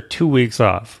 So after 2 weeks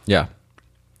off, Yeah.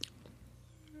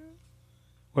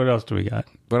 What else do we got?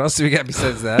 What else do we got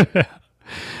besides that?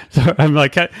 So I'm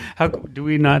like, how do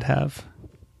we not have?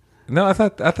 No, I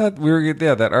thought we were good.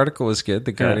 Yeah, that article was good.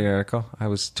 The Guardian article. I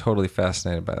was totally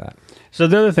fascinated by that. So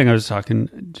the other thing I was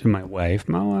talking to my wife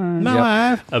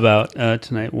about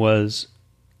tonight was,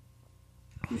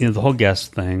 the whole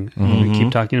guest thing. We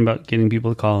keep talking about getting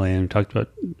people to call in. We talked about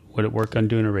what it worked on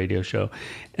doing a radio show.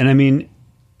 And I mean,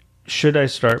 should I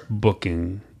start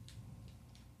booking?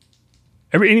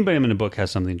 Anybody I'm going to book has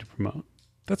something to promote.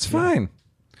 That's fine.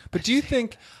 But do you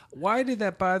think, why did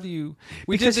that bother you?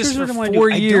 We Because did this here's for what I wanna do. 4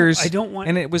 years. I don't want-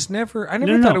 and it was never, I No,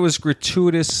 never no, thought no. it was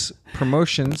gratuitous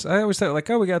promotions. I always thought, like,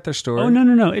 oh, we got their story. Oh,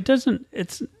 no. It doesn't.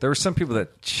 It's There were some people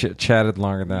that chatted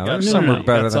longer than others. no, Some no, were no.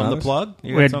 better Got than something others. to plug?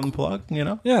 You We got had- something to plug? You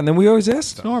know? Yeah, and then we always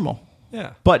asked them. Normal.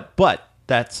 Yeah. But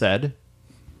that said,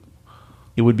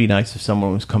 it would be nice if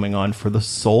someone was coming on for the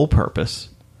sole purpose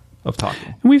of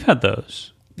talking. and we've had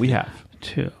those We have.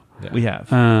 too. We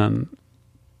have.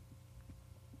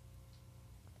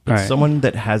 All right. Someone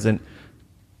that hasn't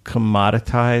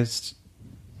commoditized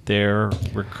their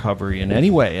recovery in any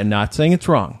way, and not saying it's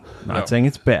wrong, not saying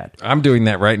it's bad. I'm doing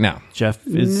that right now. Jeff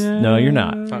is no, you're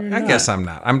not. I guess I'm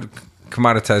not. I'm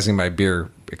commoditizing my beer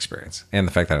experience and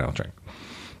the fact that I don't drink.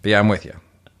 But yeah, I'm with you.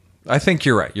 I think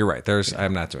you're right. You're right.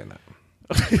 I'm not doing that.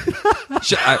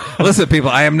 Listen, people,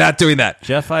 I am not doing that.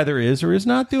 Jeff either is or is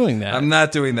not doing that. I'm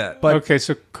not doing that. But- Okay,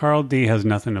 so Carl D has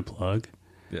nothing to plug.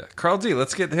 Yeah, Carl D,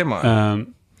 let's get him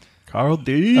on. Carl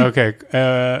D. Okay,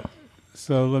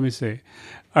 so let me see.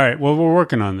 All right, well, we're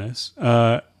working on this.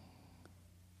 Carl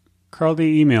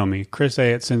D, email me,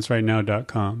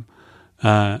 chrisa@sincerighttnow.com.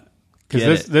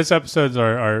 Because this episodes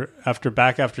are after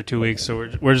 2 weeks, so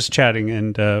we're just chatting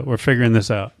and we're figuring this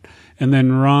out. And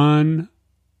then Ron,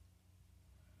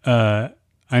 I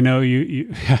know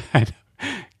you I know.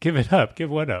 Give it up. Give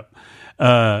what up?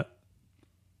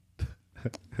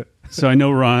 So I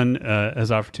know Ron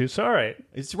has offered to. So all right,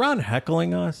 Is Ron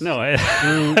heckling us? no, I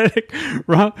think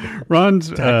Ron's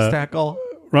Text tackle.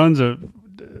 Ron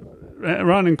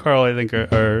and Carl, I think,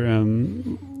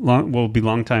 will be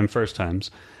longtime first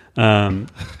times. All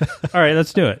right,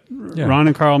 let's do it. Yeah. Ron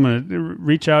and Carl, I'm going to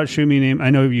reach out, shoot me a name. I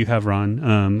know you have Ron,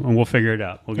 and we'll figure it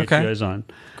out. We'll get Okay. you guys on.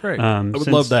 Great. I would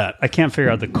love that. I can't figure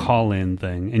out the call-in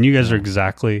thing, and you guys are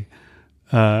exactly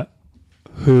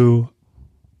who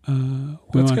we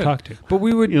want to good. talk to. But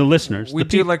we would, Listeners. we the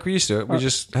do peop- like we used to. We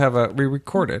just we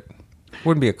record it.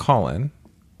 Wouldn't be a call-in.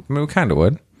 I mean, we kind of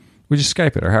would. We just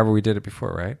Skype it or however we did it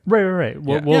before, right? Right.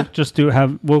 We'll Yeah. just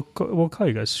we'll call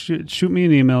you guys. Shoot me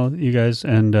an email, you guys,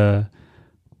 and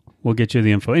we'll get you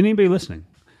the info. Anybody listening,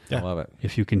 I love it.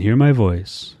 if you can hear my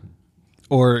voice,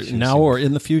 Or now or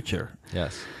in the future.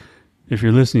 Yes. if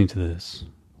you're listening to this,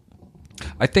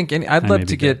 I think I'd I love may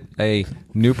to be get a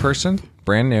new person,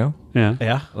 brand new. yeah,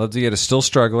 Yeah. I'd love to get a still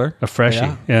struggler a freshie,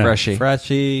 Yeah. yeah, freshie,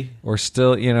 Freshie. or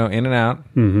still, in and out.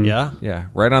 Yeah. Yeah,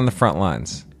 right on the front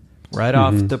lines. Right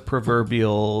off the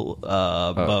proverbial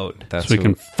boat. That's so we who-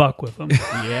 can fuck with them.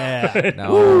 Yeah.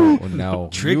 No.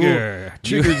 Trigger.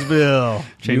 Triggersville.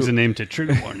 Change the name to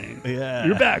Trigger Warning. Yeah.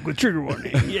 You're back with Trigger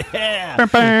Warning. Yeah.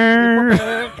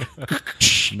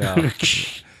 No.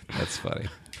 That's funny.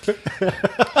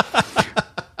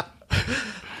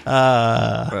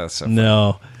 That's so funny.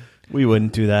 No, we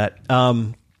wouldn't do that.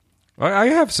 I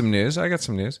have some news. I got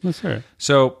some news. Let's hear it.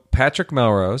 So Patrick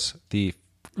Melrose, the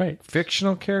Right.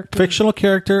 fictional character, Fictional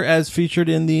character as featured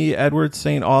in the Edward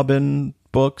St. Aubin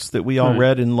books that we all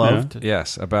read and loved.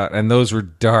 yes, and those were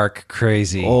dark,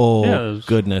 crazy. Oh, Yeah, it was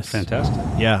goodness. Fantastic.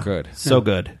 Yeah. Good. So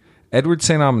good. Edward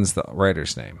St. Aubin's the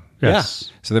writer's name.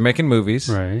 Yes. So they're making movies.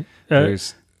 Right.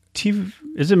 There's TV.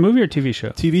 Is it a movie or TV show?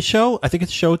 TV show? I think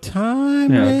it's Showtime,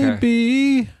 Yeah, okay.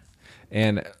 maybe.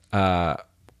 and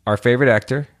our favorite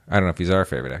actor. I don't know if he's our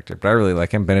favorite actor, but I really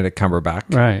like him. Benedict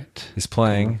Cumberbatch Right. is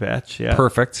playing Batch, yeah.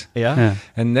 perfect. Yeah. Yeah.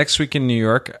 And next week in New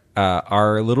York,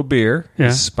 our little beer Yeah.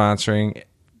 is sponsoring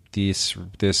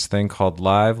this thing called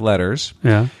Live Letters,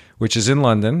 Yeah. which is in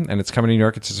London, and it's coming to New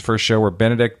York. It's his first show where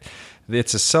Benedict.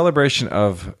 It's a celebration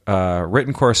of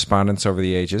written correspondence over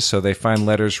the ages. So they find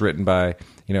letters written by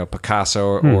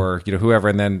Picasso or whoever,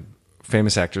 and then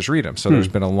famous actors read them. So there's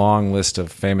been a long list of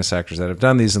famous actors that have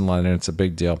done these in London. It's a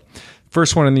big deal.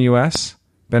 First one in the U.S.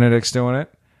 Benedict's doing it.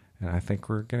 And I think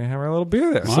we're going to have our little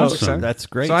beer there. Awesome. So That's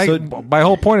great. So So- my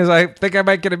whole point is I think I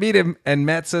might get to meet him. And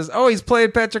Matt says, oh, he's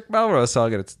playing Patrick Melrose. So I'll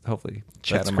get to hopefully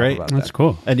chat That's him great. up about That's that.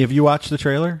 cool. And have you watched the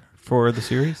trailer for the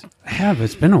series? I have.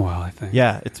 It's been a while, I think.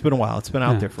 Yeah, it's been a while. It's been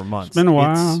out Yeah. there for months. It's been a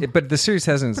while. But the series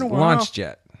hasn't Been a while. launched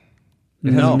yet.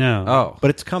 No. No. Oh.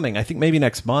 But it's coming. I think maybe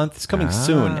next month. It's coming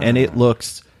soon, and it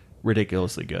looks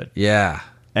ridiculously good. Yeah.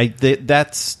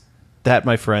 That's that,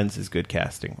 my friends, is good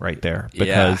casting right there.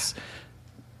 Because,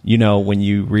 you know, when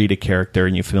you read a character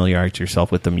and you familiarize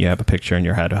yourself with them, you have a picture in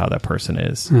your head of how that person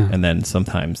is. And then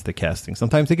sometimes the casting,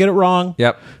 sometimes they get it wrong.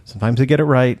 Yep. Sometimes they get it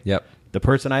right. Yep. The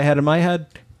person I had in my head,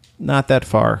 not that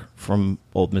far from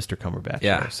old Mr. Cumberbatch.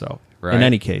 Yeah. There, so Right. in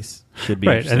any case, should be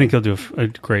Right. I interesting. think he'll do a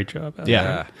great job. At Yeah.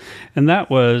 that. And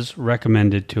that was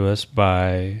recommended to us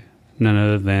by none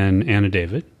other than Anna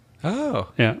David. Oh,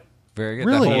 Yeah. very good.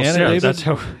 Really, That whole Anna yeah, David that's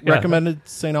how- yeah. recommended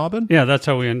St. Aubin? Yeah, that's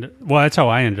how we ended. Well, that's how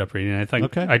I ended up reading it. I think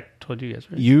Okay. I told you guys.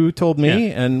 Right? You told me,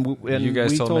 Yeah. and You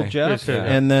guys we told told me. Jeff, Yeah.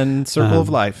 and then Circle of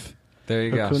Life. There you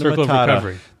go. Hakuna Circle of Matata.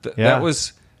 Recovery. Yeah. That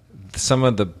was some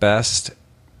of the best,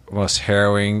 most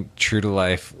harrowing, true to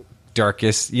life,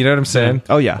 darkest. You know what I'm saying?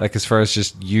 Oh, yeah. Like as far as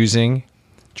just using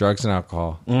drugs and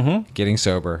alcohol, getting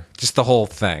sober, just the whole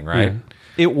thing, right? Yeah.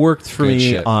 It worked for Good me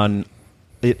shit. on.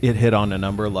 It hit on a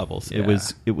number of levels. Yeah.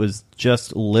 It was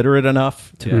just literate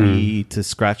enough to be to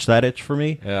scratch that itch for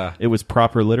me. Yeah. It was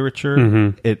proper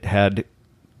literature.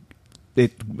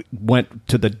 It went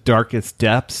to the darkest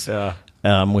depths. Yeah.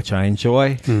 Which I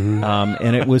enjoy,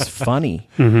 and it was funny.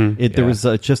 There Yeah. was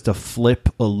just a flip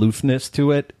aloofness to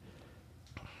it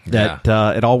that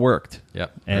it all worked.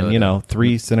 Yep. And Really did.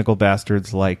 three cynical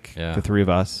bastards like Yeah. the three of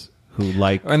us who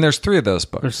like. And there's 3 of those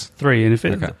books. There's 3, and if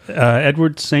it, Okay.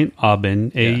 Edward St.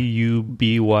 Aubyn,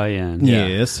 Aubyn.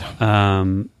 Yes,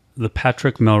 The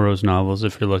Patrick Melrose novels,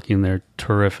 if you're looking, they're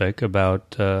terrific.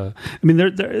 About, I mean,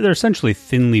 they're essentially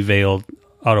thinly veiled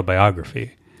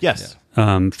autobiography, yes,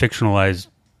 fictionalized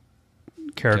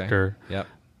character. Okay. Yep.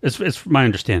 It's my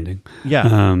understanding.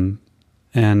 yeah,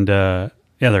 And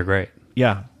they're great.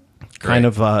 yeah. Kind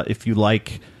of if you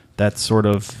like that sort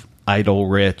of idle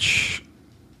rich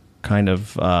kind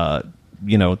of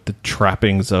the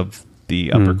trappings of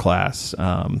the upper class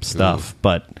stuff,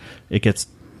 but it gets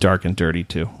dark and dirty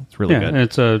too. It's really Yeah, good. and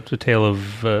it's a tale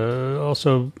of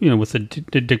also with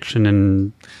addiction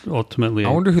and ultimately. I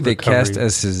wonder who they recovery. cast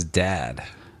as his dad.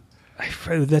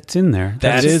 That's in there.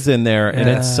 That is in there, and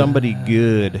it's somebody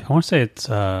good. I want to say it's.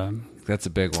 That's a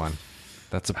big one.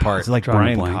 That's a part. It's like Drawing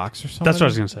Brian blank. Cox or something. That's what I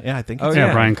was gonna say. Yeah, I think. Oh, It's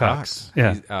yeah, Brian Cox.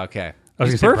 Yeah, Okay. I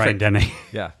was He's going to say perfect. Brian Denny.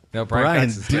 Yeah. No, Brian Brian,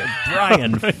 Cox is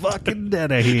Brian fucking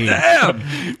Dennehy.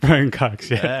 Damn! Brian Cox.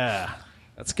 Yeah. Yeah.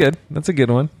 That's good. That's a good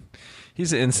one.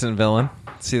 He's an instant villain.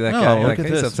 See that guy? Oh, You're look like, at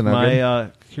hey, this. that's an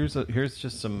ogre. Here's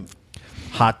just some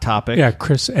hot topic. Yeah,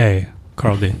 Chris A.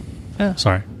 Carl D. Yeah.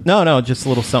 Sorry. No, just a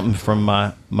little something from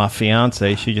my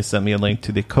fiance. She just sent me a link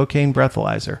to the cocaine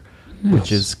breathalyzer,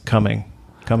 which is coming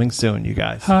soon, you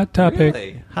guys. Hot topic.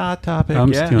 Really? Hot topic.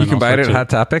 I'm yeah. stealing You can all buy it at sorts of- Hot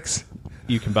Topics.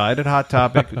 You can buy it at Hot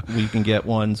Topic. We can get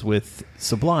ones with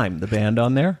Sublime, the band,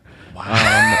 on there.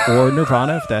 Wow. Or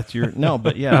Nirvana, if that's your... No,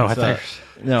 but yeah. Oh, I thought-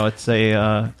 It's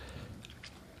a...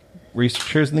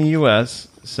 researchers in the U.S.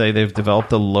 say they've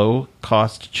developed a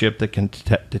low-cost chip that can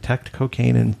detect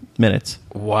cocaine in minutes.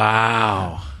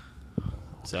 Wow.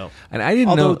 So, And I didn't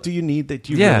although, know. do you need that?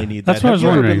 Do you Yeah, really need that? that's what I was Have you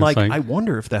ever wondering. been like, It's like- I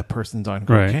wonder if that person's on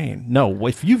Right. cocaine. No,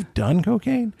 if you've done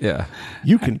cocaine, Yeah.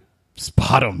 you can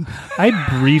spot them. I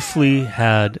briefly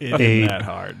had Isn't that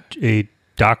hard? a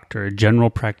doctor, a general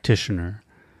practitioner,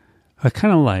 I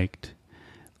kind of liked,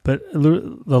 but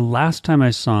the last time I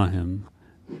saw him,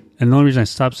 and the only reason I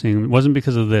stopped seeing him wasn't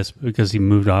because of this, but because he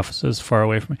moved offices far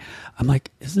away from me. I'm like,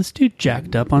 is this dude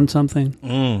jacked up on something?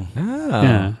 Oh.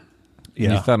 Yeah.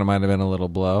 You thought it might have been a little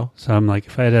blow. So I'm like,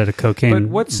 if I had had a cocaine But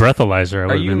what's- breathalyzer, I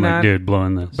would have you been not- like, dude,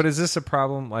 blowing this. But is this a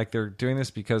problem? Like they're doing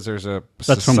this because there's a That's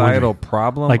what I'm societal wondering.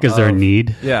 problem? Like, is there a of-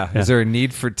 need? Yeah. Is there a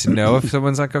need to know if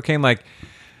someone's on cocaine? Like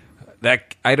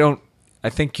that. I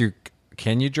think you.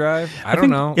 Can you drive? I don't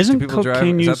think- know. Isn't Do people drive?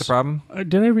 cocaine Is that use- the problem?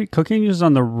 Did I read cocaine use is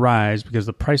on the rise because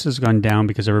the price has gone down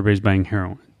because everybody's buying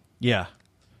heroin, Yeah.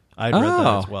 I read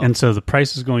that as well. and so the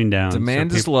price is going down.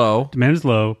 Demand so is low. Demand is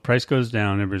low. Price goes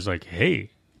down. Everybody's like,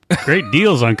 "Hey, great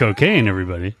deals on cocaine,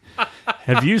 everybody!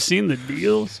 Have you seen the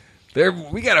deals?"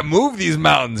 We got to move these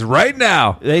mountains right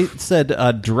now. They said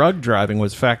drug driving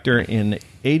was factor in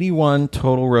 81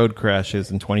 total road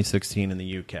crashes in 2016 in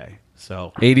the UK.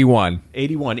 So 81.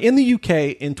 81 in the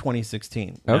UK in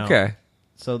 2016. Now, Okay.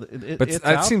 so But it's it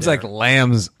out seems there. like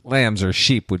lambs or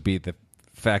sheep would be the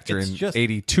factor It's in just-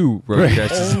 82 road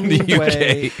crashes in the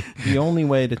UK. The only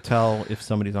way to tell if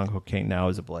somebody's on cocaine now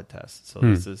is a blood test. So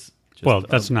this is just Well,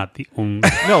 that's not the only.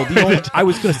 no. I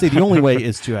was going to say the only way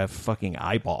is to have fucking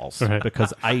eyeballs Right.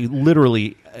 because I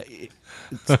literally,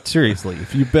 seriously,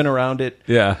 if you've been around it,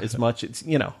 Yeah. as much, it's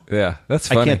Yeah, that's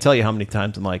I funny. can't tell you how many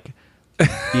times I'm like,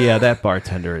 yeah, that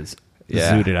bartender is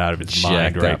Yeah. zooted out of his mind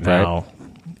Jacked right up, right? now.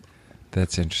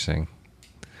 That's interesting.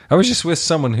 I was just with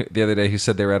someone the other day who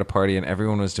said they were at a party and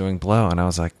everyone was doing blow, and I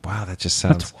was like, wow, that just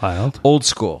sounds That's wild. old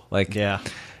school. Like, Yeah.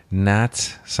 not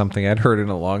something I'd heard in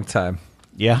a long time.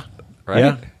 Yeah.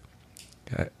 Right?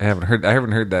 Yeah. I haven't heard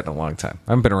that in a long time.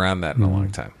 I haven't been around that in a long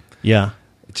time. Yeah.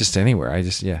 Just anywhere. I'm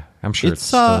sure it's It's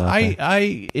still out there.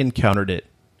 I encountered it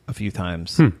a few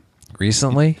times.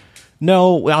 Recently?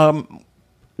 No,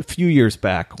 a few years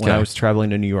back when Okay. I was traveling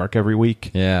to New York every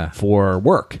week Yeah. for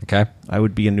work. Okay. I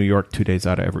would be in New York 2 days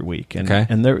out of every week. And Okay.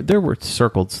 and there were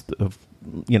circles of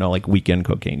like weekend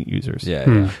cocaine users. Yeah,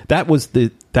 yeah. That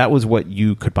was what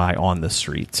you could buy on the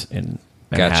streets in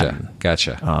Manhattan.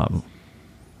 Gotcha.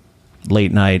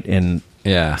 Late night in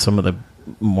Yeah. some of the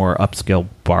more upscale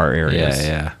bar areas.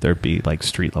 Yeah. There'd be like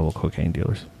street level cocaine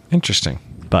dealers. Interesting.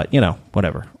 But,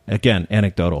 whatever. Again,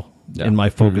 anecdotal. Yeah. In my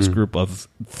focus group of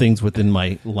things within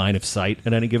my line of sight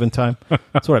at any given time.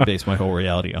 That's what I base my whole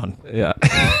reality on. Yeah.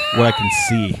 What I can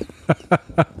see.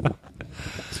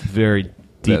 It's very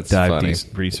deep That's dive funny.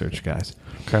 research, guys.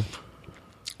 Okay.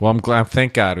 Well, I'm glad.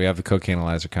 Thank God we have the cocaine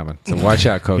analyzer coming. So watch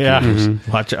out, coke users.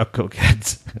 Watch out,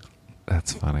 cokeheads.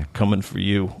 That's funny. Coming for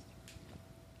you.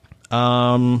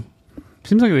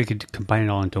 Seems like they could combine it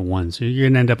all into one. So you're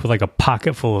going to end up with like a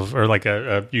pocket full of, or like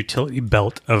a utility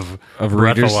belt of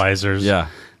readers? breathalyzers. Yeah.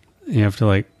 You have to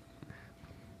I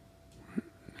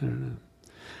don't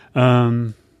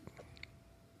know.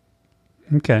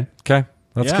 Okay. Okay.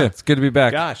 That's Yeah. good. It's good to be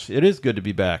back. Gosh, it is good to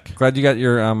be back. Glad you got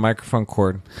your microphone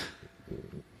cord.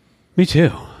 Me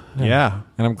too. Yeah.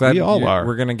 And I'm glad we all are.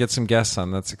 we're going to get some guests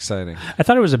on. That's exciting. I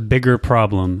thought it was a bigger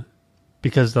problem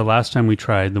because the last time we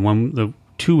tried, the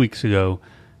 2 weeks ago,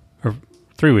 or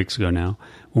 3 weeks ago now,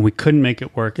 when we couldn't make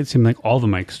it work, it seemed like all the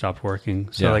mics stopped working.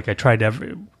 So Yeah. like I tried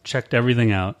checked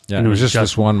everything out. Yeah. and it was just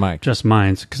this one mic. just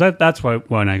mine. Because that's why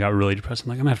when I got really depressed, I'm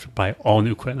like, I'm going to have to buy all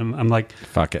new equipment. I'm like,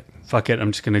 Fuck it. fuck it,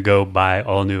 I'm just going to go buy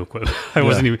all new equipment. I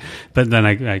wasn't even, but then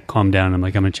I calmed down. I'm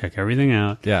like, I'm going to check everything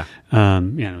out. Yeah.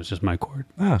 And it was just my cord.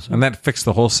 And that fixed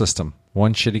the whole system.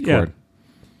 One shitty Yeah. cord.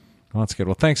 Well, that's good.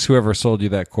 Well, thanks whoever sold you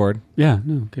that cord. Yeah,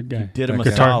 no, good guy. Did him a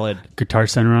Guitar solid. Guitar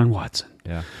Center on Watson.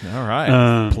 Yeah. All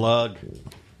right. Plug.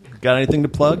 Got anything to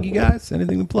plug, you guys?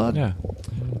 Anything to plug? Yeah.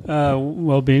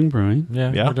 Well-being Brewing.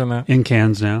 Yeah. Yeah. We're doing that. In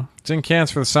cans now. It's in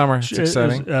cans for the summer. It's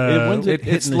exciting. When's it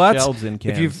It's hitting the lots. shelves in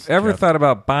cans, If you've ever Jeff? thought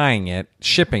about buying it,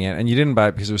 shipping it, and you didn't buy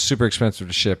it because it was super expensive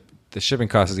to ship, the shipping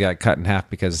costs got cut in half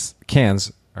because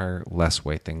cans are less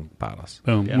weight than bottles.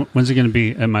 Boom. Yeah. When's it going to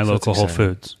be at my So it's local Whole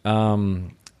exciting.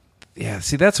 Foods? Yeah,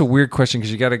 see, that's a weird question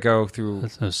because you got to go through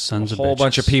That's those sons a of whole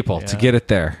bunch of bitches. people to Yeah. get it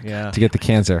there, Yeah. to get the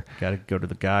cans there. Got to go to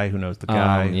the guy who knows the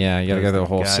guy. Yeah, you got to go to the Knows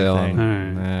wholesale. guy thing.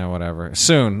 All right. Whatever.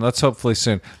 Soon. Let's hopefully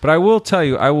soon. But I will tell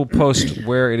you, I will post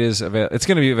where it is available. It's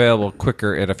going to be available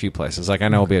quicker at a few places. Like I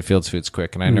know we'll be at Fields Foods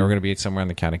quick, and I know we're going to be somewhere in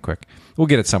the county quick. We'll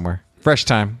get it somewhere. Fresh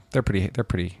Time. They're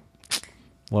pretty.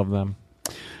 Love them.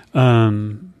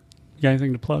 You got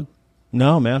anything to plug?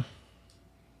 No, man.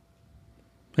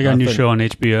 I got a new Nothing. show on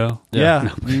HBO.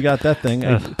 Yeah, you got that thing.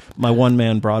 My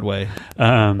one-man Broadway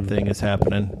thing is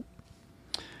happening.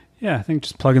 Yeah, I think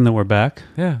just plugging that we're back.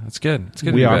 Yeah, it's good. It's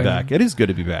good. We to be are back. It is good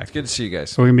to be back. Good to see you guys.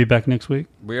 So we're going to be back next week?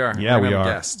 We are. Yeah, We're gonna we have a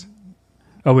are. Guest.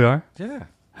 Oh, we are? Yeah.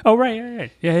 Oh,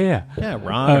 right. Yeah. Yeah,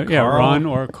 Ron. Or Yeah, Carl. Ron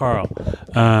or Carl.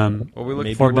 Well, we look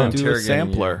Maybe forward we'll to do a interrogating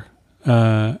you. sampler.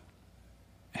 And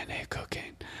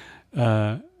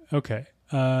cocaine. Okay.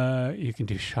 You can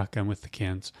do shotgun with the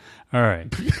cans. All right.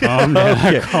 Calm down.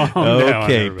 Okay, Calm down,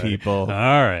 okay, everybody. people. All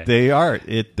right.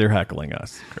 They're heckling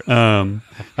us. Chris.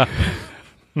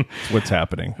 What's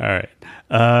happening? All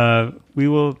right. We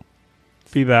will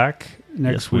be back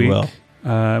next Yes, we week.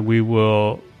 will. We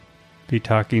will be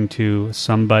talking to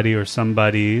somebody or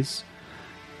somebodies.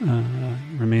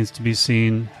 Remains to be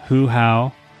seen who,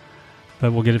 how,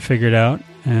 but we'll get it figured out.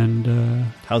 And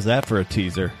How's that for a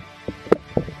teaser?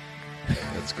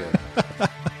 That's good.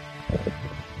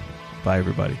 Bye,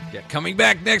 everybody. Yeah, coming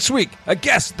back next week, a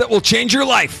guest that will change your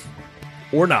life.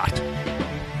 Or not.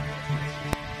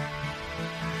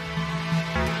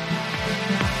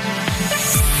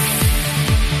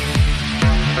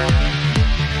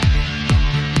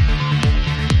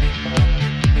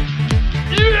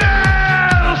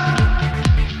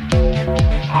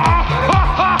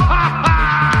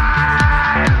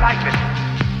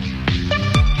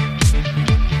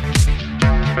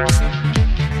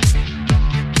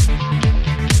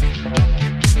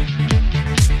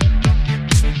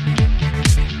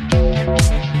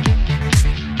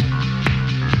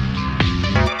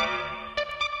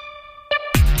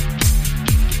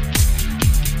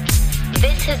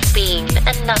 This has been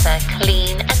another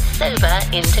clean and sober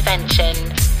intervention.